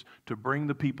Moses to bring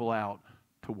the people out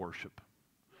to worship,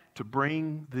 to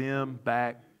bring them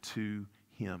back to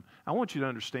Him. I want you to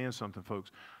understand something,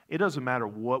 folks. It doesn't matter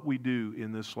what we do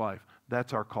in this life.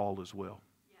 That's our call as well.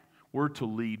 We're to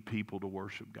lead people to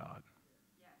worship God.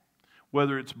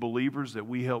 Whether it's believers that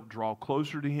we help draw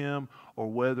closer to Him, or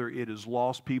whether it is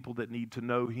lost people that need to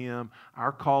know Him,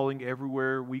 our calling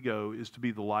everywhere we go is to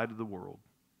be the light of the world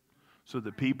so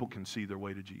that people can see their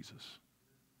way to Jesus.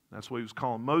 That's what He was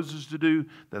calling Moses to do.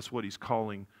 That's what He's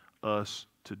calling us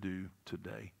to do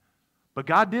today. But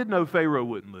God did know Pharaoh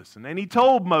wouldn't listen, and He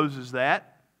told Moses that.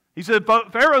 He said,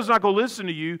 Pharaoh's not going to listen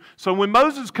to you. So when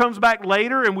Moses comes back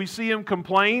later and we see him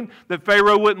complain that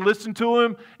Pharaoh wouldn't listen to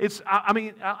him,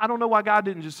 I don't know why God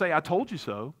didn't just say, I told you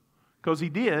so, because he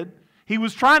did. He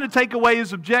was trying to take away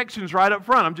his objections right up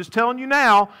front. I'm just telling you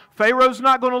now, Pharaoh's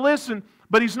not going to listen,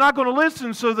 but he's not going to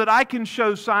listen so that I can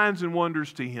show signs and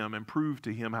wonders to him and prove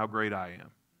to him how great I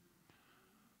am.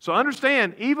 So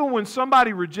understand, even when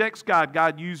somebody rejects God,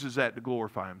 God uses that to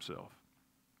glorify himself.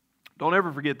 Don't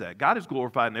ever forget that. God is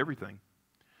glorified in everything.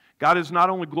 God is not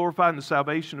only glorified in the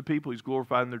salvation of people, he's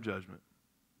glorified in their judgment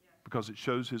because it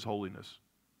shows his holiness.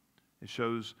 It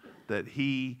shows that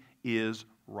he is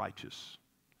righteous,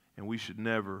 and we should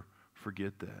never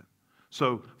forget that.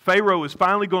 So Pharaoh is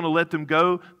finally going to let them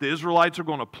go. The Israelites are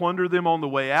going to plunder them on the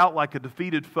way out like a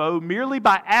defeated foe merely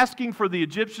by asking for the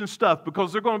Egyptian stuff,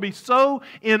 because they're going to be so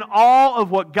in awe of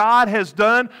what God has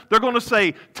done. They're going to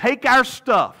say, take our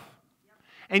stuff.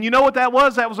 And you know what that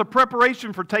was? That was a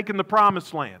preparation for taking the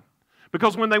promised land.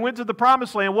 Because when they went to the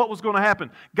promised land, what was going to happen?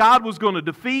 God was going to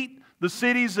defeat the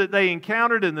cities that they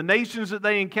encountered and the nations that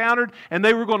they encountered, and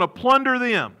they were going to plunder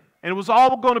them. And it was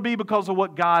all going to be because of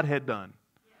what God had done.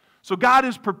 So God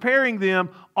is preparing them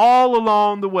all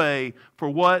along the way for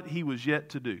what he was yet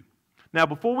to do. Now,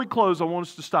 before we close, I want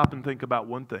us to stop and think about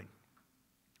one thing.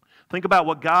 Think about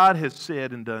what God has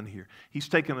said and done here. He's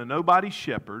taken a nobody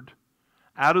shepherd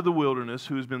out of the wilderness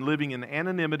who has been living in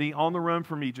anonymity on the run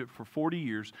from Egypt for 40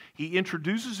 years. He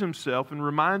introduces himself and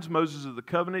reminds Moses of the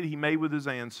covenant he made with his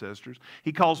ancestors.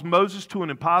 He calls Moses to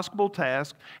an impossible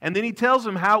task, and then he tells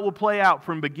him how it will play out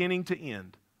from beginning to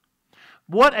end.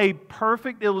 What a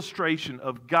perfect illustration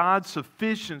of God's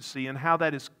sufficiency and how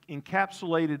that is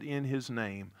encapsulated in his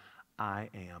name, I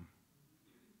am.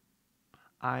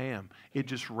 I am. It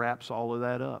just wraps all of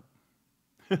that up.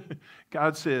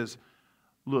 God says,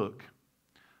 look,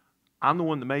 I'm the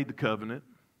one that made the covenant.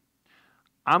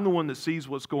 I'm the one that sees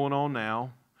what's going on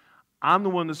now. I'm the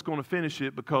one that's going to finish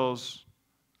it because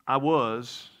I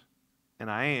was, and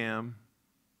I am,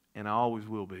 and I always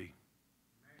will be.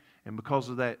 And because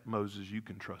of that, Moses, you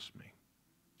can trust me.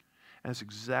 And that's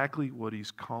exactly what he's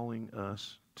calling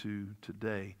us to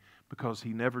today, because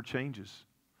he never changes.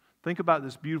 Think about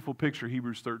this beautiful picture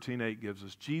Hebrews 13:8 gives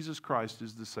us. Jesus Christ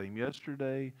is the same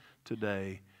yesterday,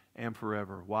 today, and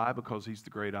forever. Why? Because he's the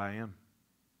great I am,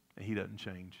 and he doesn't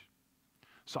change.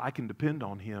 So I can depend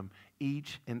on him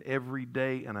each and every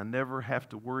day, and I never have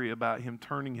to worry about him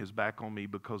turning his back on me,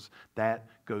 because that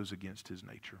goes against his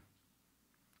nature.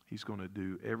 He's going to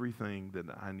do everything that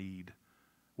I need,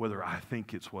 whether I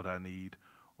think it's what I need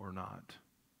or not.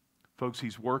 Folks,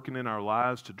 he's working in our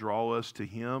lives to draw us to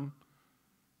him.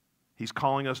 He's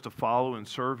calling us to follow and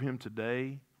serve him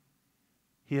today.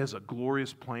 He has a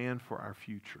glorious plan for our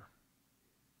future.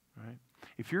 Right?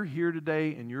 If you're here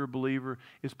today and you're a believer,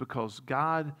 it's because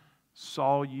God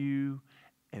saw you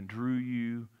and drew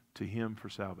you to him for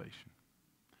salvation.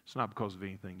 It's not because of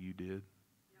anything you did.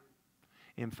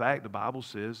 In fact, the Bible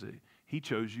says that he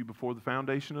chose you before the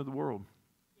foundation of the world.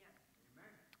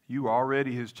 You were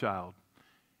already his child.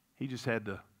 He just had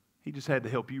to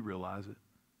help you realize it,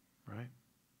 right?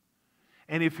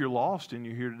 And if you're lost and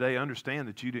you're here today, understand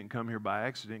that you didn't come here by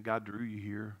accident. God drew you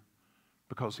here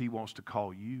because he wants to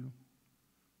call you,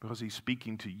 because he's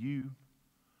speaking to you.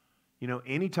 You know,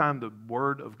 anytime the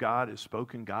word of God is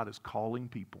spoken, God is calling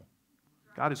people.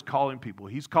 God is calling people.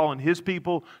 He's calling his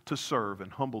people to serve and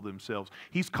humble themselves.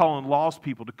 He's calling lost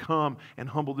people to come and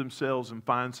humble themselves and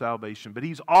find salvation. But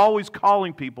he's always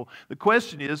calling people. The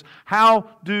question is, how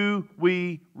do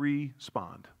we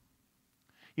respond?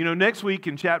 You know, next week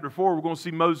in chapter 4, we're going to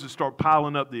see Moses start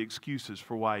piling up the excuses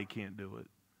for why he can't do it.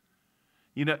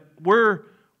 You know,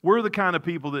 we're the kind of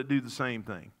people that do the same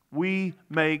thing. We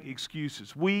make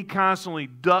excuses. We constantly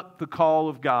duck the call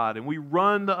of God, and we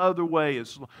run the other way.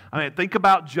 Think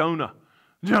about Jonah.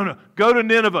 Jonah, go to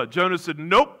Nineveh. Jonah said,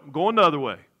 nope, I'm going the other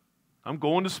way. I'm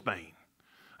going to Spain.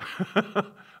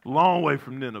 Long way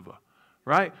from Nineveh,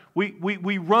 right? We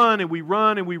run and we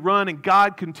run and we run, and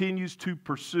God continues to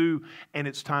pursue, and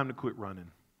it's time to quit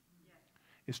running.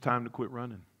 It's time to quit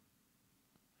running.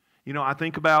 You know, I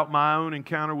think about my own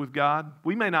encounter with God.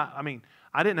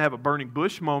 I didn't have a burning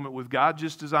bush moment with God,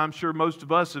 just as I'm sure most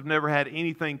of us have never had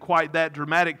anything quite that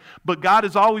dramatic. But God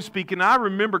is always speaking. I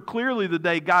remember clearly the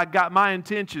day God got my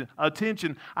attention.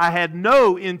 I had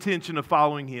no intention of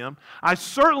following him. I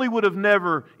certainly would have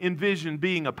never envisioned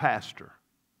being a pastor.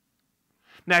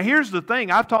 Now, here's the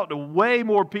thing. I've talked to way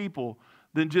more people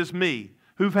than just me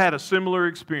who've had a similar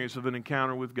experience of an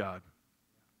encounter with God,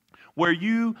 where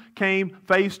you came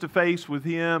face to face with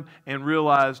him and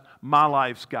realized my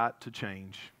life's got to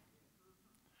change.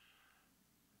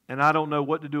 and I don't know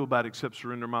what to do about it except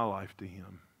surrender my life to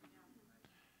Him.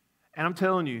 And I'm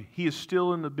telling you, He is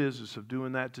still in the business of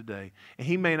doing that today. And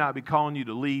He may not be calling you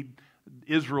to lead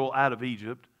Israel out of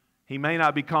Egypt. He may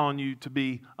not be calling you to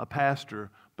be a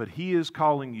pastor, but He is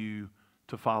calling you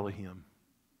to follow Him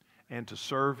and to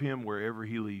serve Him wherever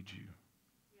He leads you.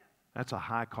 That's a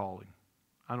high calling.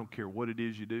 I don't care what it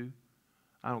is you do.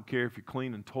 I don't care if you're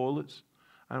cleaning toilets.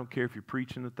 I don't care if you're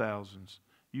preaching to thousands.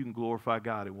 You can glorify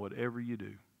God in whatever you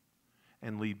do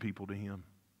and lead people to Him.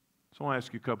 So I want to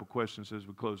ask you a couple questions as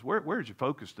we close. Where's your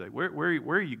focus today? Where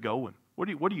are you going? What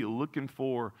are you looking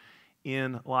for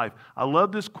in life? I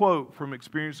love this quote from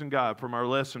Experiencing God from our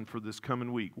lesson for this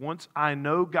coming week. Once I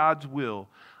know God's will,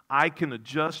 I can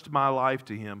adjust my life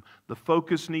to Him. The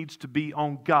focus needs to be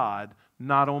on God,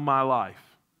 not on my life.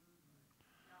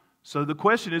 So the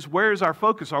question is, where is our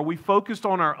focus? Are we focused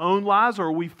on our own lives, or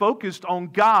are we focused on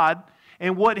God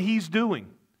and what He's doing?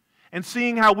 And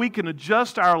seeing how we can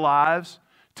adjust our lives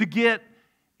to get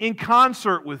in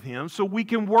concert with Him so we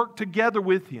can work together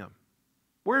with Him.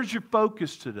 Where's your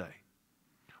focus today?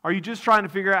 Are you just trying to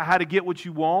figure out how to get what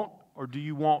you want, or do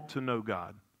you want to know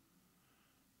God?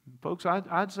 Folks,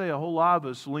 I'd say a whole lot of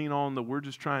us lean on that we're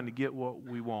just trying to get what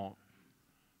we want.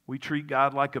 We treat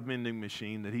God like a vending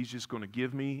machine, that He's just going to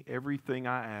give me everything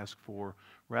I ask for,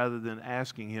 rather than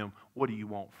asking Him, what do you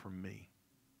want from me?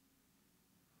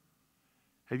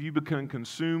 Have you become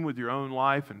consumed with your own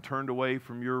life and turned away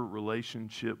from your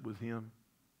relationship with Him?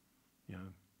 You know,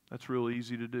 that's real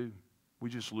easy to do. We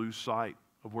just lose sight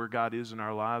of where God is in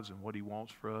our lives and what He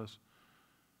wants for us.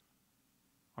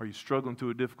 Are you struggling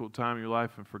through a difficult time in your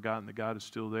life and forgotten that God is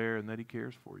still there and that He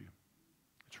cares for you?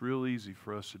 It's real easy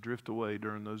for us to drift away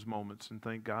during those moments and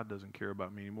think God doesn't care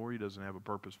about me anymore. He doesn't have a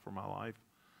purpose for my life.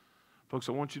 Folks,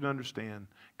 I want you to understand,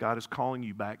 God is calling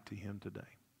you back to Him today.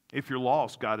 If you're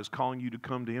lost, God is calling you to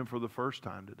come to Him for the first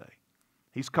time today.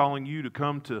 He's calling you to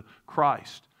come to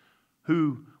Christ,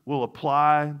 who will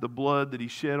apply the blood that He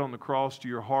shed on the cross to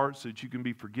your heart so that you can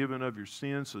be forgiven of your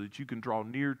sins, so that you can draw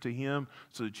near to Him,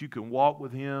 so that you can walk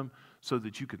with Him, so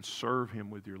that you can serve Him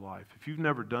with your life. If you've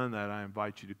never done that, I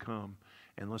invite you to come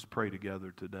and let's pray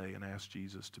together today and ask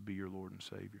Jesus to be your Lord and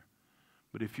Savior.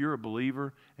 But if you're a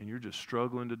believer and you're just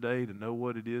struggling today to know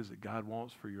what it is that God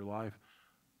wants for your life,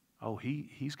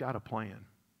 He's got a plan.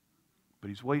 But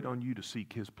He's waiting on you to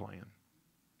seek His plan.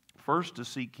 First to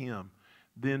seek Him,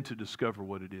 then to discover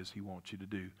what it is He wants you to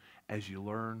do as you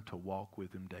learn to walk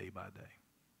with Him day by day.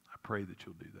 I pray that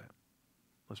you'll do that.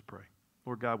 Let's pray.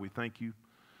 Lord God, we thank You.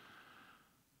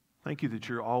 Thank You that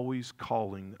You're always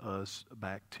calling us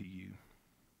back to You.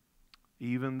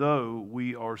 Even though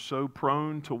we are so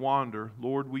prone to wander,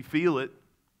 Lord, we feel it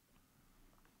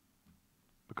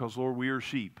because, Lord, we are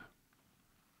sheep.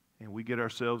 And we get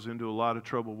ourselves into a lot of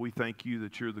trouble. We thank You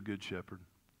that You're the Good Shepherd,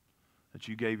 that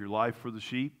You gave Your life for the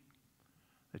sheep,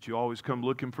 that You always come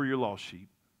looking for Your lost sheep.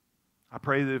 I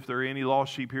pray that if there are any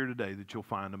lost sheep here today, that You'll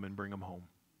find them and bring them home.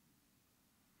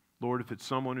 Lord, if it's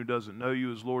someone who doesn't know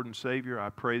You as Lord and Savior, I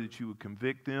pray that You would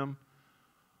convict them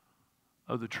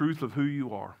of the truth of who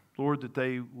You are. Lord, that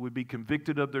they would be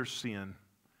convicted of their sin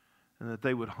and that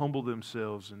they would humble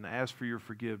themselves and ask for Your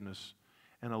forgiveness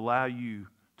and allow You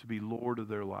to be Lord of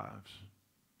their lives.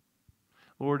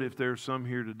 Lord, if there are some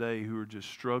here today who are just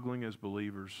struggling as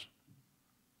believers,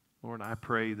 Lord, I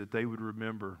pray that they would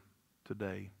remember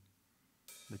today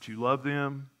that You love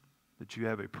them, that You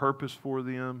have a purpose for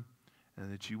them,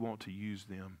 and that You want to use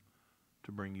them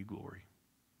to bring You glory.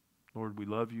 Lord, we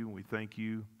love You and we thank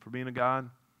You for being a God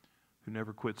who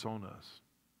never quits on us.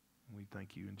 And we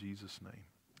thank You in Jesus' name.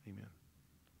 Amen.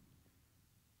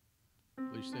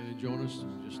 Please stand and join us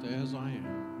just as I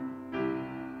am.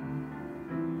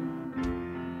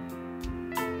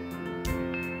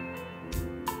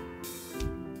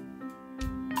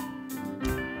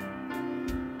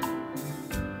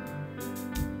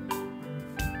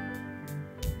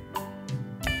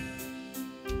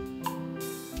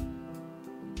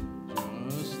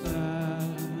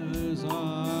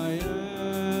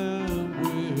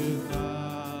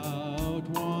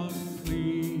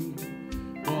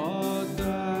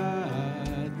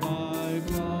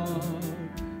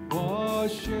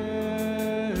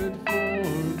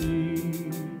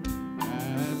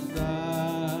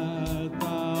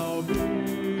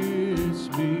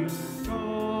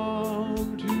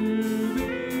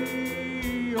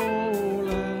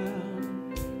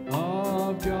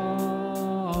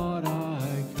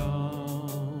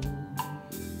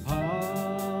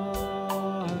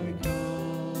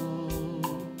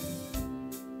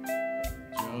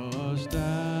 Just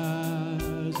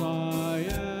as I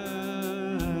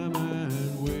am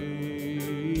and will.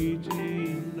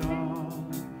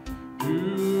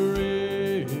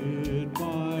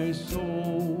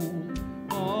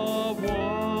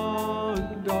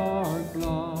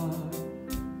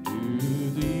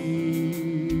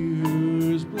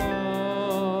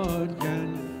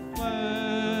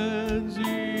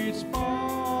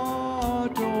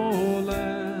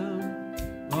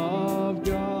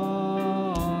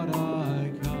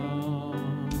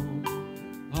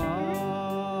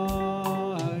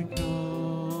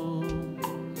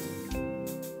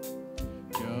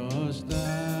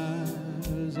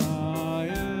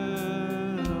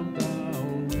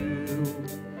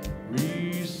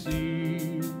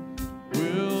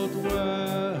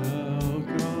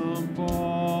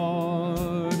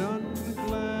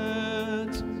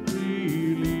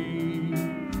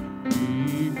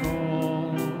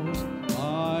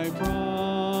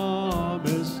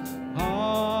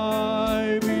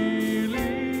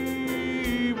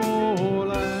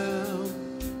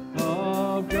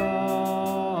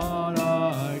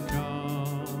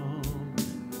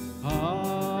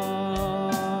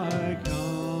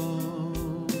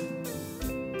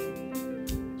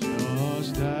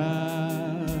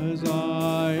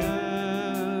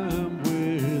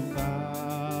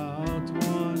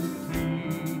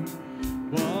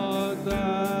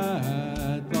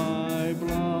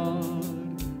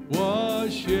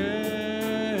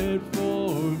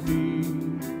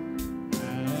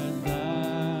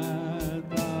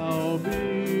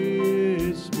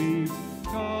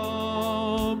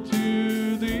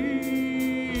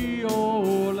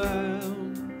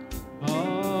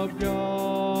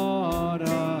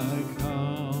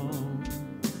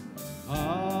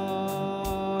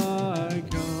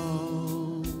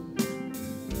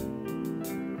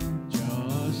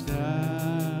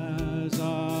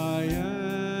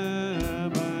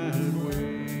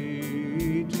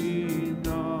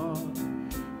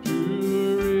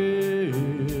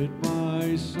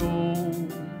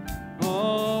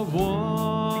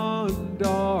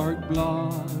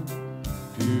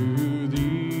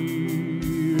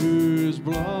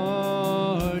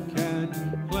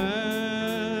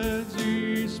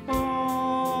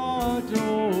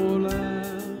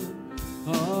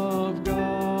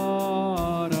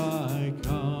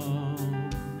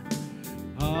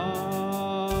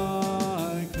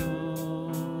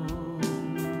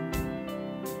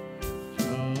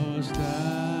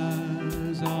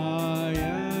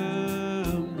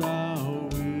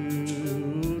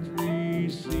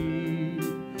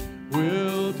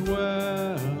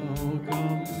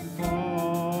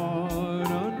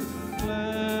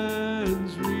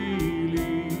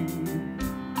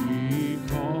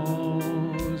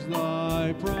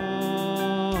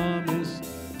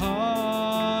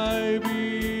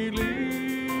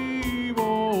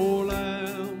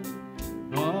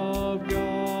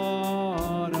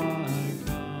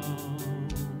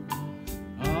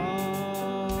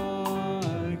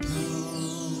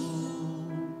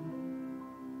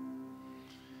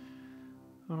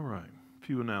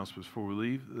 few announcements before we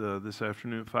leave. This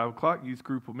afternoon at 5 o'clock, youth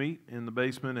group will meet in the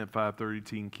basement. At 5:30,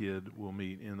 Teen Kid will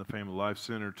meet in the Family Life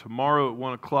Center. Tomorrow at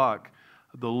 1 o'clock,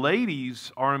 the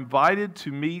ladies are invited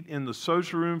to meet in the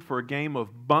social room for a game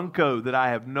of bunco that I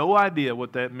have no idea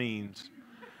what that means.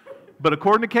 But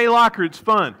according to Kay Locker, it's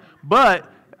fun. But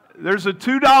there's a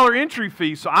 $2 entry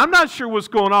fee, so I'm not sure what's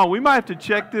going on. We might have to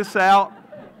check this out,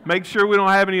 make sure we don't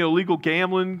have any illegal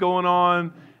gambling going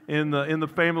on in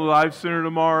the Family Life Center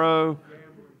tomorrow.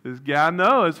 This guy,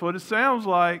 no, that's what it sounds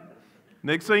like.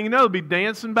 Next thing you know, they'll be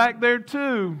dancing back there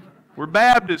too. We're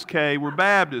Baptists, Kay. We're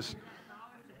Baptists.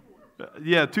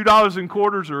 Yeah, $2 in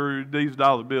quarters or these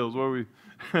dollar bills. What are we?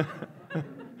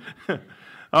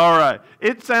 All right.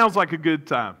 It sounds like a good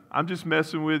time. I'm just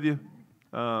messing with you.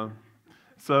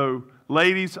 So,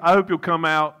 ladies, I hope you'll come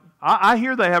out. I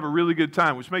hear they have a really good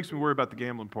time, which makes me worry about the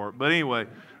gambling part. But anyway,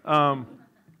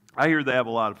 I hear they have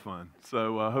a lot of fun.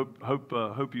 So,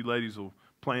 hope you ladies will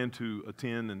plan to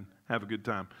attend and have a good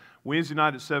time. Wednesday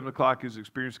night at 7 o'clock is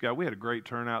Experience Guide. We had a great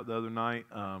turnout the other night.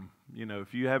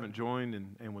 If you haven't joined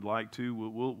and would like to,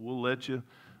 we'll let you.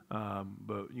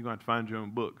 But you're going to have to find your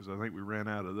own book because I think we ran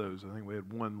out of those. I think we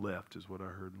had one left is what I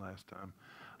heard last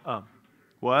time.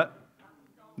 What?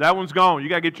 That one's gone. You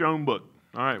got to get your own book.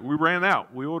 All right, we ran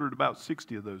out. We ordered about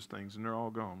 60 of those things, and they're all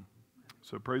gone.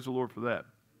 So praise the Lord for that.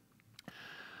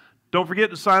 Don't forget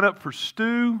to sign up for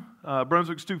Stew,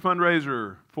 Brunswick Stew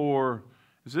fundraiser for,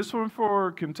 is this one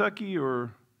for Kentucky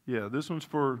or, yeah, this one's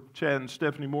for Chad and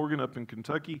Stephanie Morgan up in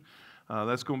Kentucky.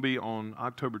 That's going to be on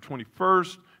October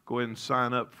 21st. Go ahead and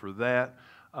sign up for that.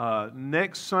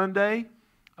 Next Sunday,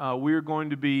 we're going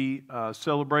to be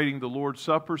celebrating the Lord's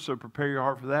Supper, so prepare your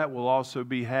heart for that. We'll also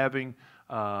be having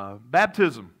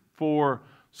baptism for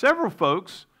several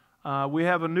folks. We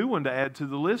have a new one to add to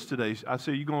the list today. I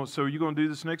said, so are you going to do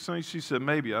this next Sunday? She said,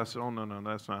 maybe. I said, oh, no,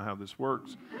 that's not how this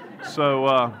works.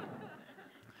 So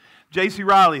J.C.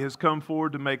 Riley has come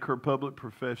forward to make her public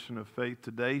profession of faith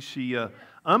today. She,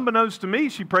 unbeknownst to me,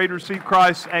 she prayed to receive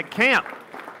Christ at camp.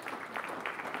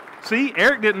 See,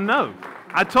 Eric didn't know.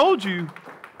 I told you.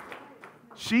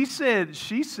 She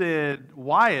said,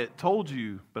 Wyatt told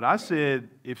you, but I said,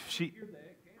 if she...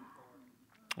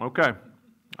 Okay.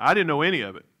 I didn't know any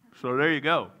of it. So there you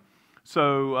go.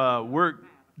 So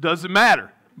doesn't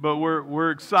matter, but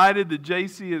we're excited that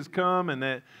JC has come and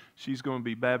that she's going to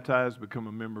be baptized, become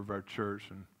a member of our church,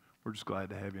 and we're just glad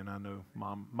to have you. And I know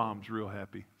Mom's real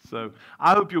happy. So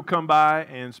I hope you'll come by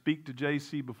and speak to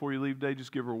JC before you leave today.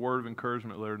 Just give her a word of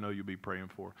encouragement. Let her know you'll be praying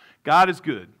for her. God is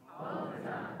good.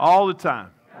 All the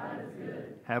time. God is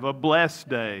good. Have a blessed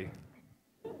day.